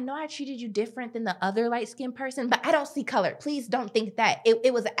 oh, I know I treated you different than the other light-skinned person, but I don't see color. Please don't think that.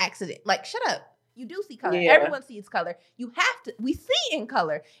 It was an accident. Like, shut up. You do see color. Yeah. Everyone sees color. You have to. We see in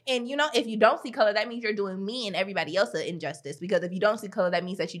color. And, you know, if you don't see color, that means you're doing me and everybody else an injustice. Because if you don't see color, that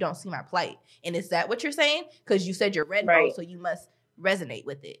means that you don't see my plight. And is that what you're saying? Because you said you're red bone, so you must resonate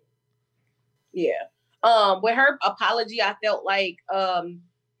with it. Yeah. With her apology, I felt like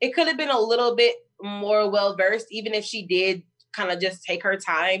it could have been a little bit more well-versed, even if she did kind of just take her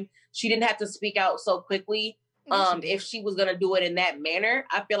time. She didn't have to speak out so quickly. If she was going to do it in that manner,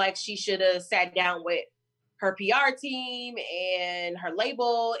 I feel like she should have sat down with her PR team and her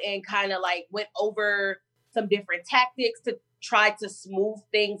label and kind of like went over some different tactics to try to smooth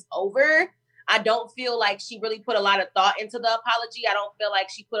things over. I don't feel like she really put a lot of thought into the apology. I don't feel like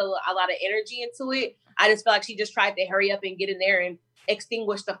she put a lot of energy into it. I just feel like she just tried to hurry up and get in there and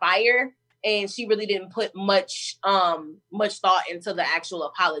extinguish the fire. And she really didn't put much thought into the actual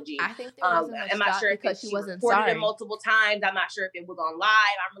apology. I think there wasn't much I'm not sure if she wasn't recorded sorry it multiple times. I'm not sure if it was on live.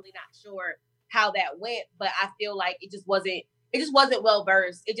 I'm really not sure how that went, but I feel like it just wasn't well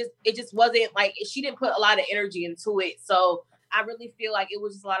versed. It just wasn't like, she didn't put a lot of energy into it. So I really feel like it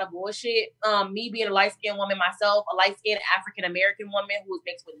was just a lot of bullshit. Me being a light-skinned woman myself, a light-skinned African-American woman who was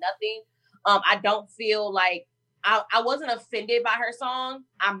mixed with nothing. I don't feel like I wasn't offended by her song.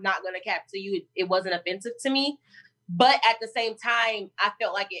 I'm not going to cap to you. It wasn't offensive to me. But at the same time, I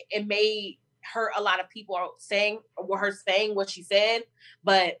felt like it made hurt a lot of people saying what she said.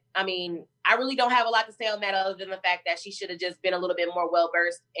 But I mean, I really don't have a lot to say on that other than the fact that she should have just been a little bit more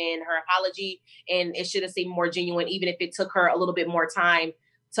well-versed in her apology. And it should have seemed more genuine, even if it took her a little bit more time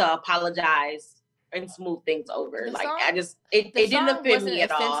to apologize and smooth things over. Like, it didn't offend me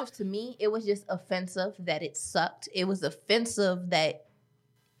at all. Offensive to me. It was just offensive that it sucked. It was offensive that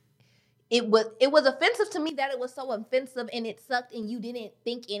it was offensive to me that it was so offensive and it sucked and you didn't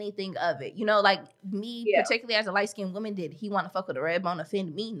think anything of it. You know, like me, particularly as a light-skinned woman, did he want to fuck with a red bone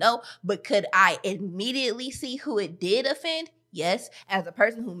offend me? No. But could I immediately see who it did offend? Yes. As a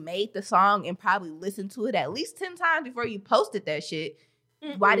person who made the song and probably listened to it at least 10 times before you posted that shit,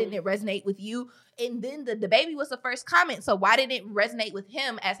 why didn't it resonate with you? And then the baby was the first comment. So why didn't it resonate with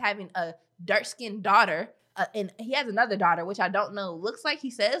him as having a dark-skinned daughter? And he has another daughter, which I don't know. Looks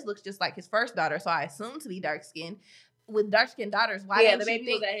just just like his first daughter. So I assume to be dark-skinned. With dark-skinned daughters, why didn't the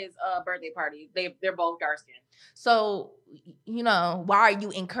baby was at his birthday party. They're both dark-skinned. So, you know, why are you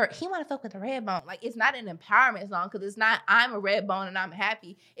encouraged? He want to fuck with a red bone. Like, it's not an empowerment song because it's not, I'm a red bone and I'm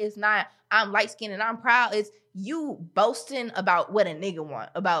happy. It's not, I'm light-skinned and I'm proud. It's you boasting about what a nigga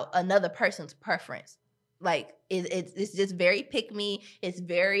want, about another person's preference. Like, it's just very pick me. It's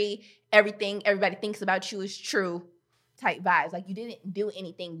very everything everybody thinks about you is true type vibes. Like, you didn't do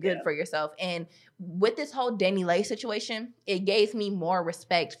anything good for yourself. And with this whole DaniLeigh situation, it gave me more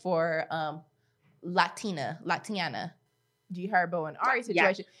respect for Latiana, G Herbo and Ari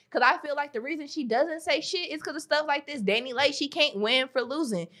situation. Because I feel like the reason she doesn't say shit is because of stuff like this. DaniLeigh, she can't win for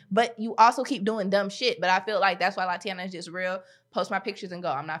losing. But you also keep doing dumb shit. But I feel like that's why Latiana is just real. Post my pictures and go.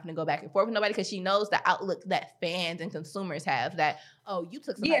 I'm not going to go back and forth with nobody because she knows the outlook that fans and consumers have that, oh, you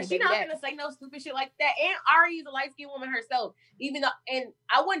took somebody. Yeah, she's not going to say no stupid shit like that. And Ari is a light-skinned woman herself. Even though, and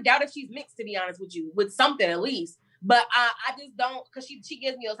I wouldn't doubt if she's mixed, to be honest with you, with something at least. But I just don't, because she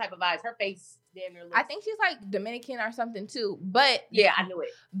gives me those type of vibes. Her face damn near looks. I think she's like Dominican or something too. But yeah, I knew it.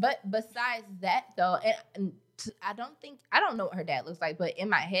 But besides that though, and I don't know what her dad looks like, but in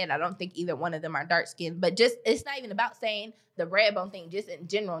my head, I don't think either one of them are dark skinned. But just, it's not even about saying the red bone thing, just in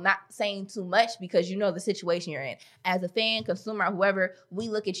general, not saying too much because you know the situation you're in. As a fan, consumer, whoever, we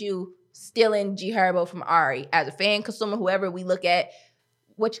look at you stealing G Herbo from Ari. As a fan, consumer, whoever, we look at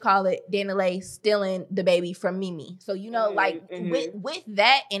DaniLeigh stealing the baby from Mimi. So, you know, with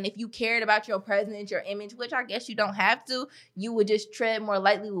that, and if you cared about your presence, your image, which I guess you don't have to, you would just tread more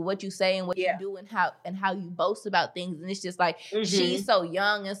lightly with what you say and what you do and how you boast about things. And it's just like, she's so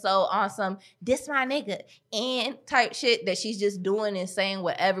young and so awesome. This my nigga. And type shit that she's just doing and saying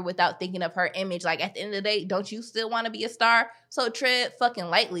whatever without thinking of her image. Like, at the end of the day, don't you still want to be a star? So tread fucking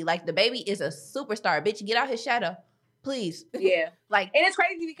lightly. Like, the baby is a superstar. Bitch, get out his shadow. Please. Yeah. Like, and it's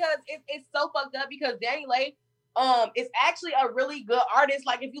crazy because it's so fucked up because DaniLeigh is actually a really good artist.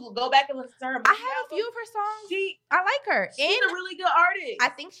 Like, if you go back and listen to her, I have a few of her songs. I like her. She's a really good artist. I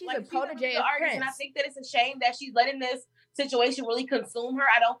think she's a protege of Prince. And I think that it's a shame that she's letting this situation really consume her.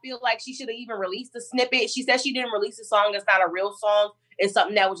 I don't feel like she should have even released a snippet. She said she didn't release a song. It's not a real song. It's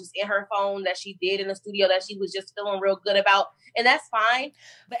something that was just in her phone that she did in the studio that she was just feeling real good about. And that's fine.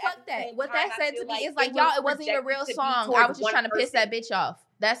 But fuck that. What that said to me is like, y'all, it wasn't even a real song. I was just trying to piss that bitch off.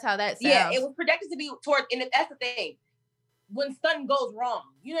 That's how that sounds. Yeah, it was projected to be toward, and that's the thing. When stunt goes wrong,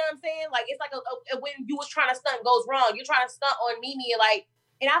 you know what I'm saying? Like, it's like when you was trying to stunt goes wrong. You're trying to stunt on Mimi,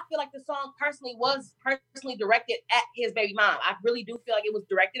 and I feel like the song was personally directed at his baby mom. I really do feel like it was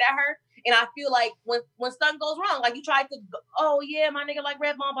directed at her. And I feel like when stunt goes wrong, like you tried to, oh yeah, my nigga like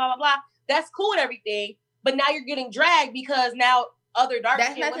Redbone, blah, blah, blah. That's cool and everything. But now you're getting dragged because now other dark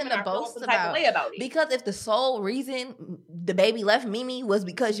skin women are feeling some type of way about it. Because if the sole reason the baby left Mimi was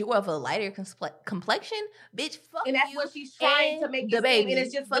because you were of a lighter complexion, bitch, fuck you. And that's what she's trying to make the baby. And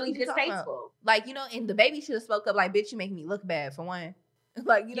it's just really distasteful. Like, and the baby should have spoke up like, bitch, you make me look bad for one.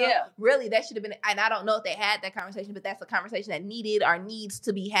 Like, really, that should have been, and I don't know if they had that conversation, but that's a conversation that needs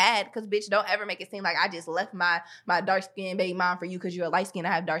to be had. Because, bitch, don't ever make it seem like I just left my dark-skinned baby mom for you because you're a light-skinned,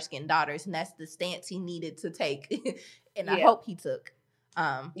 I have dark-skinned daughters. And that's the stance he needed to take. And I hope he took.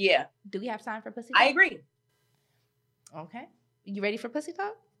 Yeah. Do we have time for pussy talk? I agree. Okay. You ready for pussy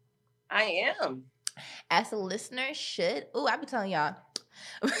talk? I am. As a listener should, I be telling y'all,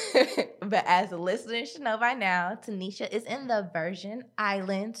 but as a listener should know by now, Tanisha is in the Virgin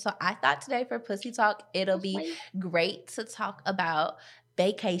Islands. So I thought today for pussy talk, it'll be great to talk about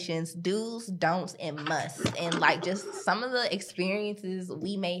vacations, do's, don'ts, and musts, and like just some of the experiences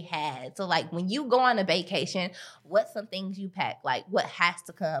we may have. So like when you go on a vacation, what's some things you pack? Like what has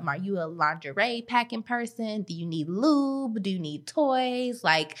to come? Are you a lingerie packing person? Do you need lube? Do you need toys?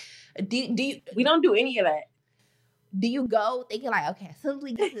 Like do you? We don't do any of that. Do you go thinking like, okay, as soon as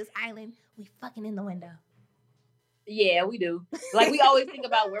we get to this island, we fucking in the window? Yeah, we do. Like, we always think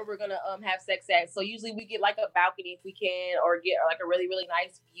about where we're gonna have sex at. So usually we get like a balcony if we can, or get like a really, really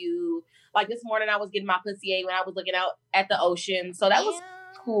nice view. Like this morning I was getting my pussy ate when I was looking out at the ocean. So that was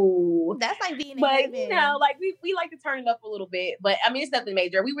cool. That's like being in heaven. But, like we like to turn it up a little bit. But I mean, it's nothing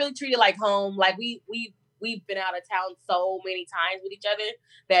major. We really treat it like home. Like we've been out of town so many times with each other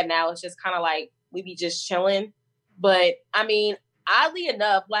that now it's just kind of like we be just chilling. But I mean, oddly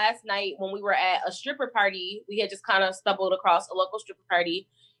enough, last night when we were at a stripper party, we had just kind of stumbled across a local stripper party,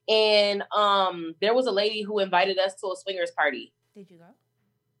 and there was a lady who invited us to a swingers party. Did you go?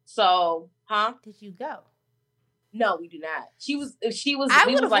 So, Did you go? No, we do not. She was. I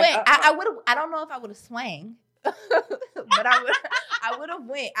would have went. I would have. I don't know if I would have swang, but I would have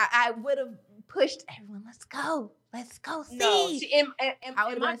went. I would have pushed everyone. Let's go. See. No, and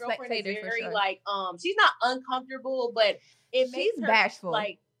my girlfriend is very like she's not uncomfortable, but it makes her bashful.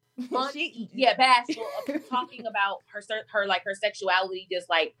 Like bashful of talking about her sexuality, just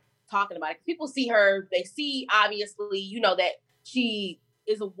like talking about it. People see her, they see obviously, that she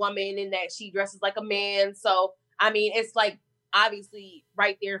is a woman and that she dresses like a man. So I mean, it's like obviously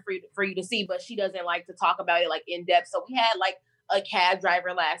right there for you to see, but she doesn't like to talk about it like in depth. So we had like a cab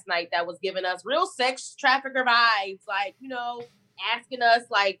driver last night that was giving us real sex trafficker vibes, like, asking us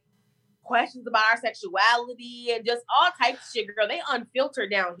like questions about our sexuality and just all types of shit, girl. They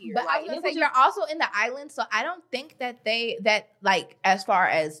unfiltered down here. But I was gonna say, you're also in the island, so I don't think that like as far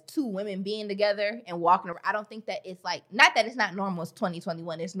as two women being together and walking around, I don't think that it's like, not that it's not normal, it's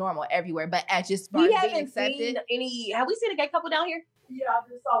 2021, it's normal everywhere, but as just far as being accepted. Have we seen a gay couple down here? Yeah, I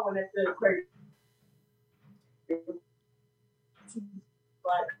just saw one at the aquarium.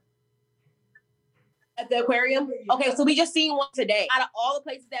 At the aquarium? Okay, so we just seen one today. Out of all the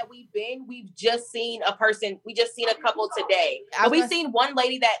places that we've been, we've just seen a person. We just seen a couple today. But we've seen one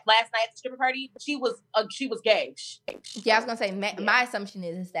lady that last night at the stripper party, she was gay. Yeah, I was gonna say, my assumption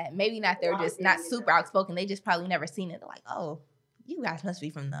is that maybe they're just not super outspoken. They just probably never seen it. They're like, oh, you guys must be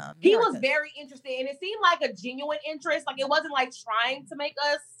from the. He was very interested, and it seemed like a genuine interest. Like it wasn't like trying to make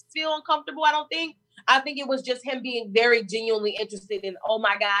us feel uncomfortable. I don't think. I think it was just him being very genuinely interested in, oh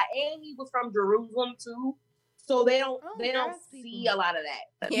my God. And he was from Jerusalem too. So they don't see a lot of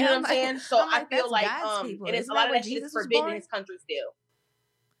that. You know what I'm saying? So I feel like and it's a lot of that shit is forbidden in his country still.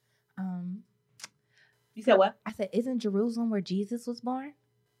 You said what? I said, isn't Jerusalem where Jesus was born?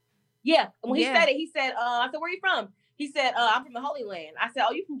 Yeah. When he said it, he said, I said, where are you from? He said, I'm from the Holy Land. I said,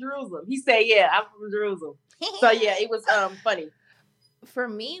 oh, you from Jerusalem? He said, yeah, I'm from Jerusalem. So yeah, it was funny. For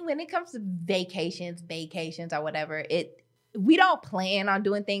me, when it comes to vacations or whatever, we don't plan on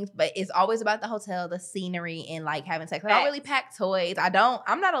doing things, but it's always about the hotel, the scenery, and like having sex. I don't really pack toys.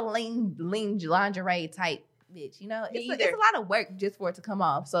 I'm not a lean lingerie type bitch. It's a lot of work just for it to come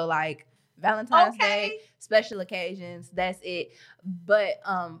off. So like Valentine's Day, special occasions, that's it. But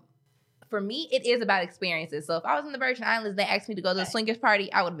for me, it is about experiences. So if I was in the Virgin Islands, they asked me to go to the swingers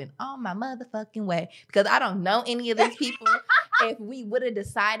party, I would have been on my motherfucking way because I don't know any of these people. If we would have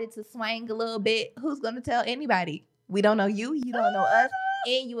decided to swing a little bit, who's going to tell anybody? We don't know you. You don't know us.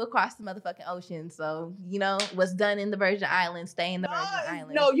 And you across the motherfucking ocean. So, you know, what's done in the Virgin Islands, stay in the Virgin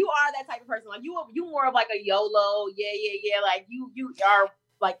Islands. No, you are that type of person. Like, you more of like a YOLO. Yeah. Like, you are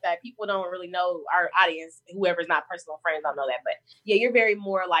like that. People don't really know, our audience, whoever's not personal friends don't know that. But yeah, you're very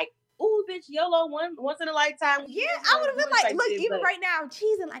more like, ooh, bitch, YOLO, once in a lifetime. Yeah, I would have been like, look, even right now, I'm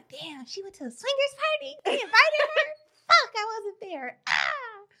cheesing like, damn, she went to a swingers party. They invited her. Fuck, I wasn't there.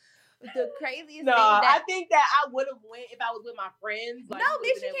 The craziest thing I think that I would have went if I was with my friends. Like, no,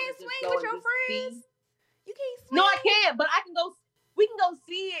 bitch, you can't swing with your friends. You can't swing. No, I can't, but I can go. We can go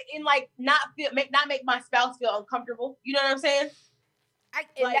see it and like not make my spouse feel uncomfortable. You know what I'm saying?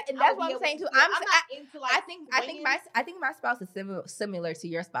 And that's what I'm saying too. I'm not into like. I think my spouse is similar to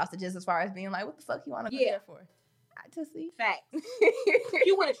your spouse, just as far as being like, what the fuck you want to go there for? To see facts.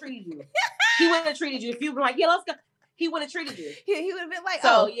 He would have treated you. He would have treated you if you were like, yeah, let's go. He would have treated you. He would have been like,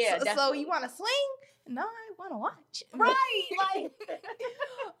 so you want to swing? No, I want to watch. Right. Like,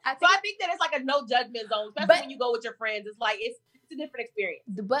 I think that it's like a no judgment zone, especially when you go with your friends. It's like, it's a different experience.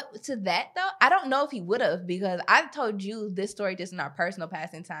 But to that though, I don't know if he would have, because I told you this story just in our personal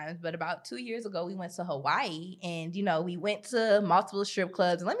passing times, but about 2 years ago, we went to Hawaii and, you know, we went to multiple strip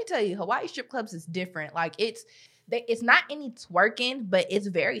clubs. And let me tell you, Hawaii strip clubs is different. Like it's not any twerking, but it's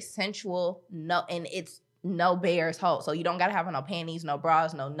very sensual. And it's no bears hold. So you don't got to have no panties, no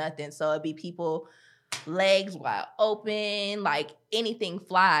bras, no nothing. So it'd be people legs wide open, like anything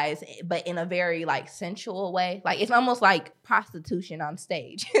flies, but in a very like sensual way. Like it's almost like prostitution on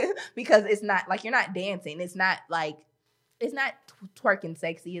stage because it's not like you're not dancing. It's not twerking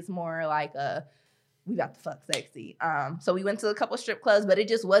sexy. It's more like we got the fuck sexy. So we went to a couple strip clubs, but it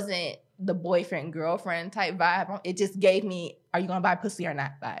just wasn't the boyfriend girlfriend type vibe. It just gave me, are you gonna buy pussy or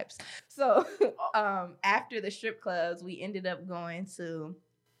not vibes. So after the strip clubs, we ended up going to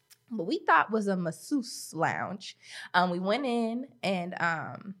what we thought was a masseuse lounge. We went in and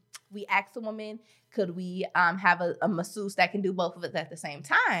we asked the woman, could we have a masseuse that can do both of us at the same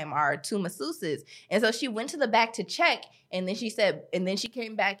time, or two masseuses? And so she went to the back to check, and then she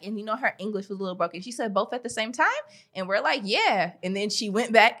came back, and you know her English was a little broken. She said, both at the same time? And we're like, yeah. And then she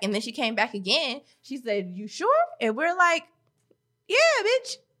went back, and then she came back again. She said, you sure? And we're like, yeah,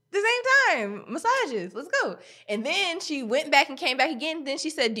 bitch. The same time, massages. Let's go. And then she went back and came back again. Then she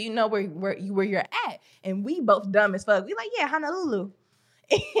said, do you know where you're at? And we both dumb as fuck. We like, yeah, Honolulu.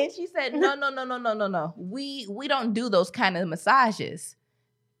 And she said, no. We don't do those kind of massages.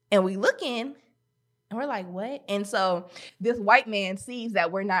 And we looking, and we're like, what? And so this white man sees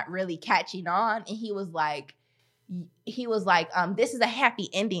that we're not really catching on, and he was like, this is a happy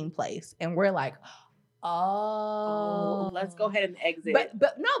ending place. And we're like, oh, let's go ahead and exit.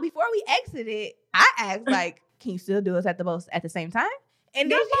 But no, before we exited, I asked, like, can you still do us at the same time? And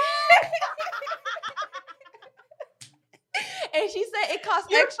then and she said it costs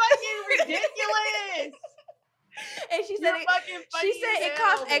You're extra. fucking ridiculous. And she said it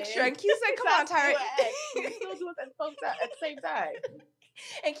costs extra. And Q said, come on, Tyra. You still do it at the same time.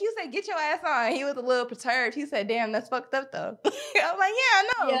 And Q said, get your ass on. He was a little perturbed. He said, damn, that's fucked up though. I was like, yeah, I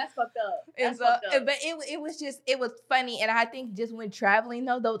know. Yeah, that's fucked up. But it was funny. And I think just when traveling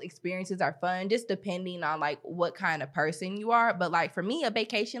though, those experiences are fun, just depending on like what kind of person you are. But like for me, a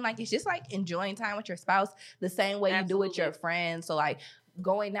vacation, like it's just like enjoying time with your spouse the same way you do with your friends. So like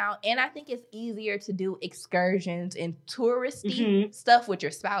going out, and I think it's easier to do excursions and touristy stuff with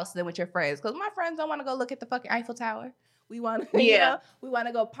your spouse than with your friends. Because my friends don't want to go look at the fucking Eiffel Tower. We want to, we want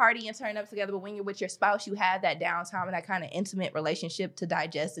to go party and turn up together. But when you're with your spouse, you have that downtime and that kind of intimate relationship to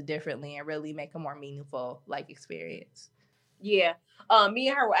digest it differently and really make a more meaningful like experience. Yeah. Me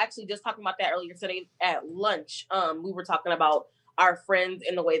and her were actually just talking about that earlier today at lunch. We were talking about our friends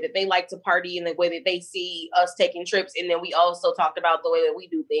and the way that they like to party and the way that they see us taking trips. And then we also talked about the way that we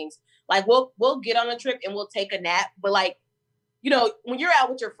do things. Like we'll get on a trip and we'll take a nap. But like, you know, when you're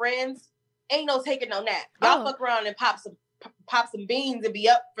out with your friends, ain't no taking no nap. Y'all fuck around and pop some beans and be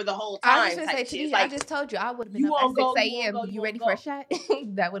up for the whole time. I was just say, like, I just told you I would have been up at 6 a.m. You ready for a shot?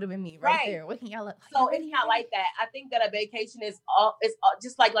 That would have been me right there. Waking y'all up. So anyhow, like that, I think that a vacation is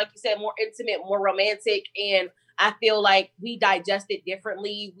just like you said, more intimate, more romantic, and I feel like we digest it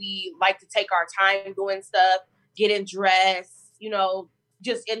differently. We like to take our time doing stuff, getting dressed, you know,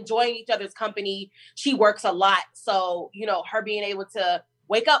 just enjoying each other's company. She works a lot, so you know, her being able to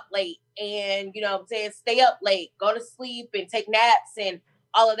wake up late and, you know what I'm saying, stay up late, go to sleep and take naps and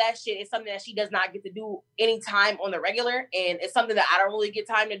all of that shit is something that she does not get to do anytime on the regular. And it's something that I don't really get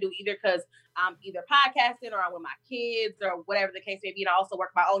time to do either because I'm either podcasting or I'm with my kids or whatever the case may be. And I also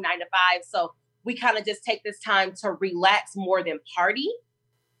work my own 9 to 5. So we kind of just take this time to relax more than party.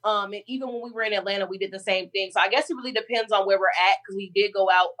 And even when we were in Atlanta, we did the same thing. So I guess it really depends on where we're at because we did go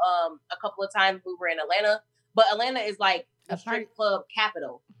out a couple of times when we were in Atlanta. But Atlanta is like a strip club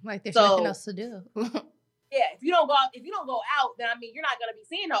capital. Like there's nothing else to do. Yeah, if you don't go out, then I mean you're not gonna be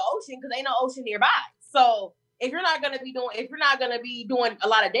seeing no ocean because ain't no ocean nearby. So if you're not gonna be doing a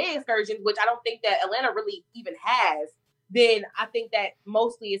lot of day excursions, which I don't think that Atlanta really even has, then I think that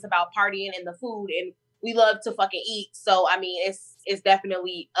mostly it's about partying and the food, and we love to fucking eat. So I mean it's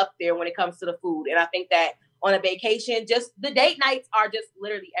definitely up there when it comes to the food. And I think that on a vacation, just the date nights are just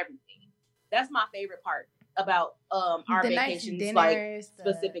literally everything. That's my favorite part about our vacations, nice dinners,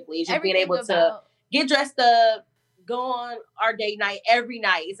 specifically, just being able to get dressed up, go on our date night every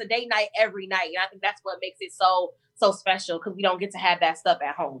night. It's a date night every night. And I think that's what makes it so special because we don't get to have that stuff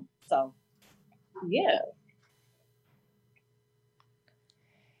at home. So, yeah.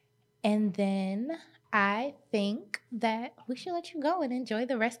 And then I think that we should let you go and enjoy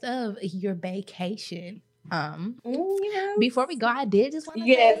the rest of your vacation. Before we go, I did just want to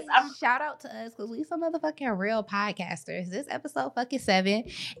say shout out to us because we some motherfucking real podcasters. This episode fucking 7,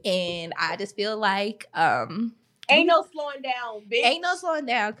 and I just feel like ain't no slowing down, bitch. Ain't no slowing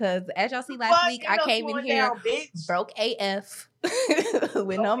down because as y'all see last week, I came in here broke AF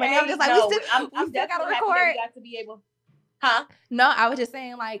with no money. I'm just like, we still gotta record. Got to be able. Huh? No, I was just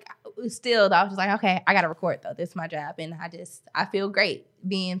saying, like, still, I was just like, okay, I gotta record though. This is my job, and I feel great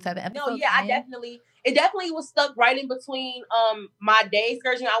being 7 episodes. No, yeah, it definitely was stuck right in between my day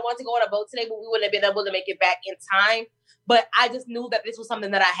excursion. I wanted to go on a boat today, but we wouldn't have been able to make it back in time. But I just knew that this was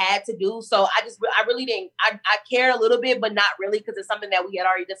something that I had to do, so I really didn't. I cared a little bit, but not really, because it's something that we had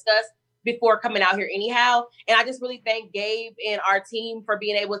already discussed before coming out here anyhow. And I just really thank Gabe and our team for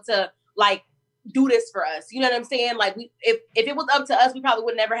being able to like do this for us. You know what I'm saying? Like if it was up to us, we probably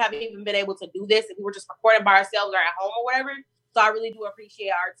would never have even been able to do this if we were just recording by ourselves or at home or whatever. So I really do appreciate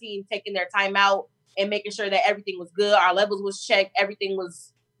our team taking their time out and making sure that everything was good. Our levels was checked. Everything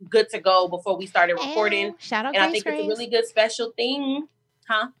was good to go before we started recording. Shout out and I think it's a really good special thing.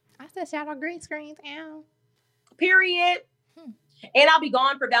 Huh? I said shout out green screens. Ow. Period. And I'll be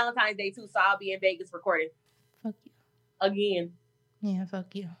gone for Valentine's Day too, so I'll be in Vegas recording. Fuck you. Again. Yeah,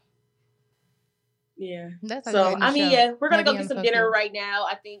 fuck you. Yeah. That's so, I mean, yeah, we're going to go get some dinner right now,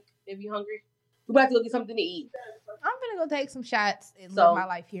 I think, if you're hungry. We're about to go get something to eat. I'm going to go take some shots and live my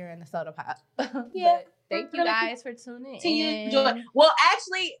life here in the soda pop. Yeah. Thank you guys for tuning in. Enjoy. Well,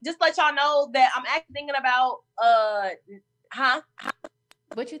 actually, just let y'all know that I'm actually thinking about,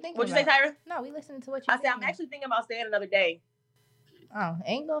 What you thinking What'd you say, Tyra? No, we listening to what you I said I'm actually thinking about staying another day. Oh,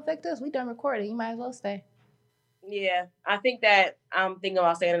 ain't going to affect us. We done recording. You might as well stay. Yeah, I think that I'm thinking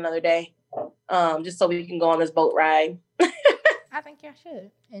about staying another day. Just so we can go on this boat ride. I think y'all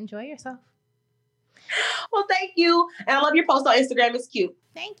should. Enjoy yourself. Well, thank you. And I love your post on Instagram. It's cute.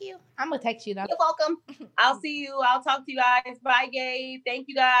 Thank you. I'm going to text you though. You're welcome. I'll see you. I'll talk to you guys. Bye, Gabe. Thank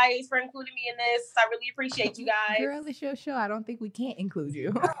you guys for including me in this. I really appreciate you guys. Girl, it's your show. I don't think we can't include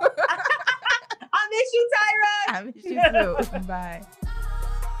you. I miss you, Tyra. I miss you too. Bye.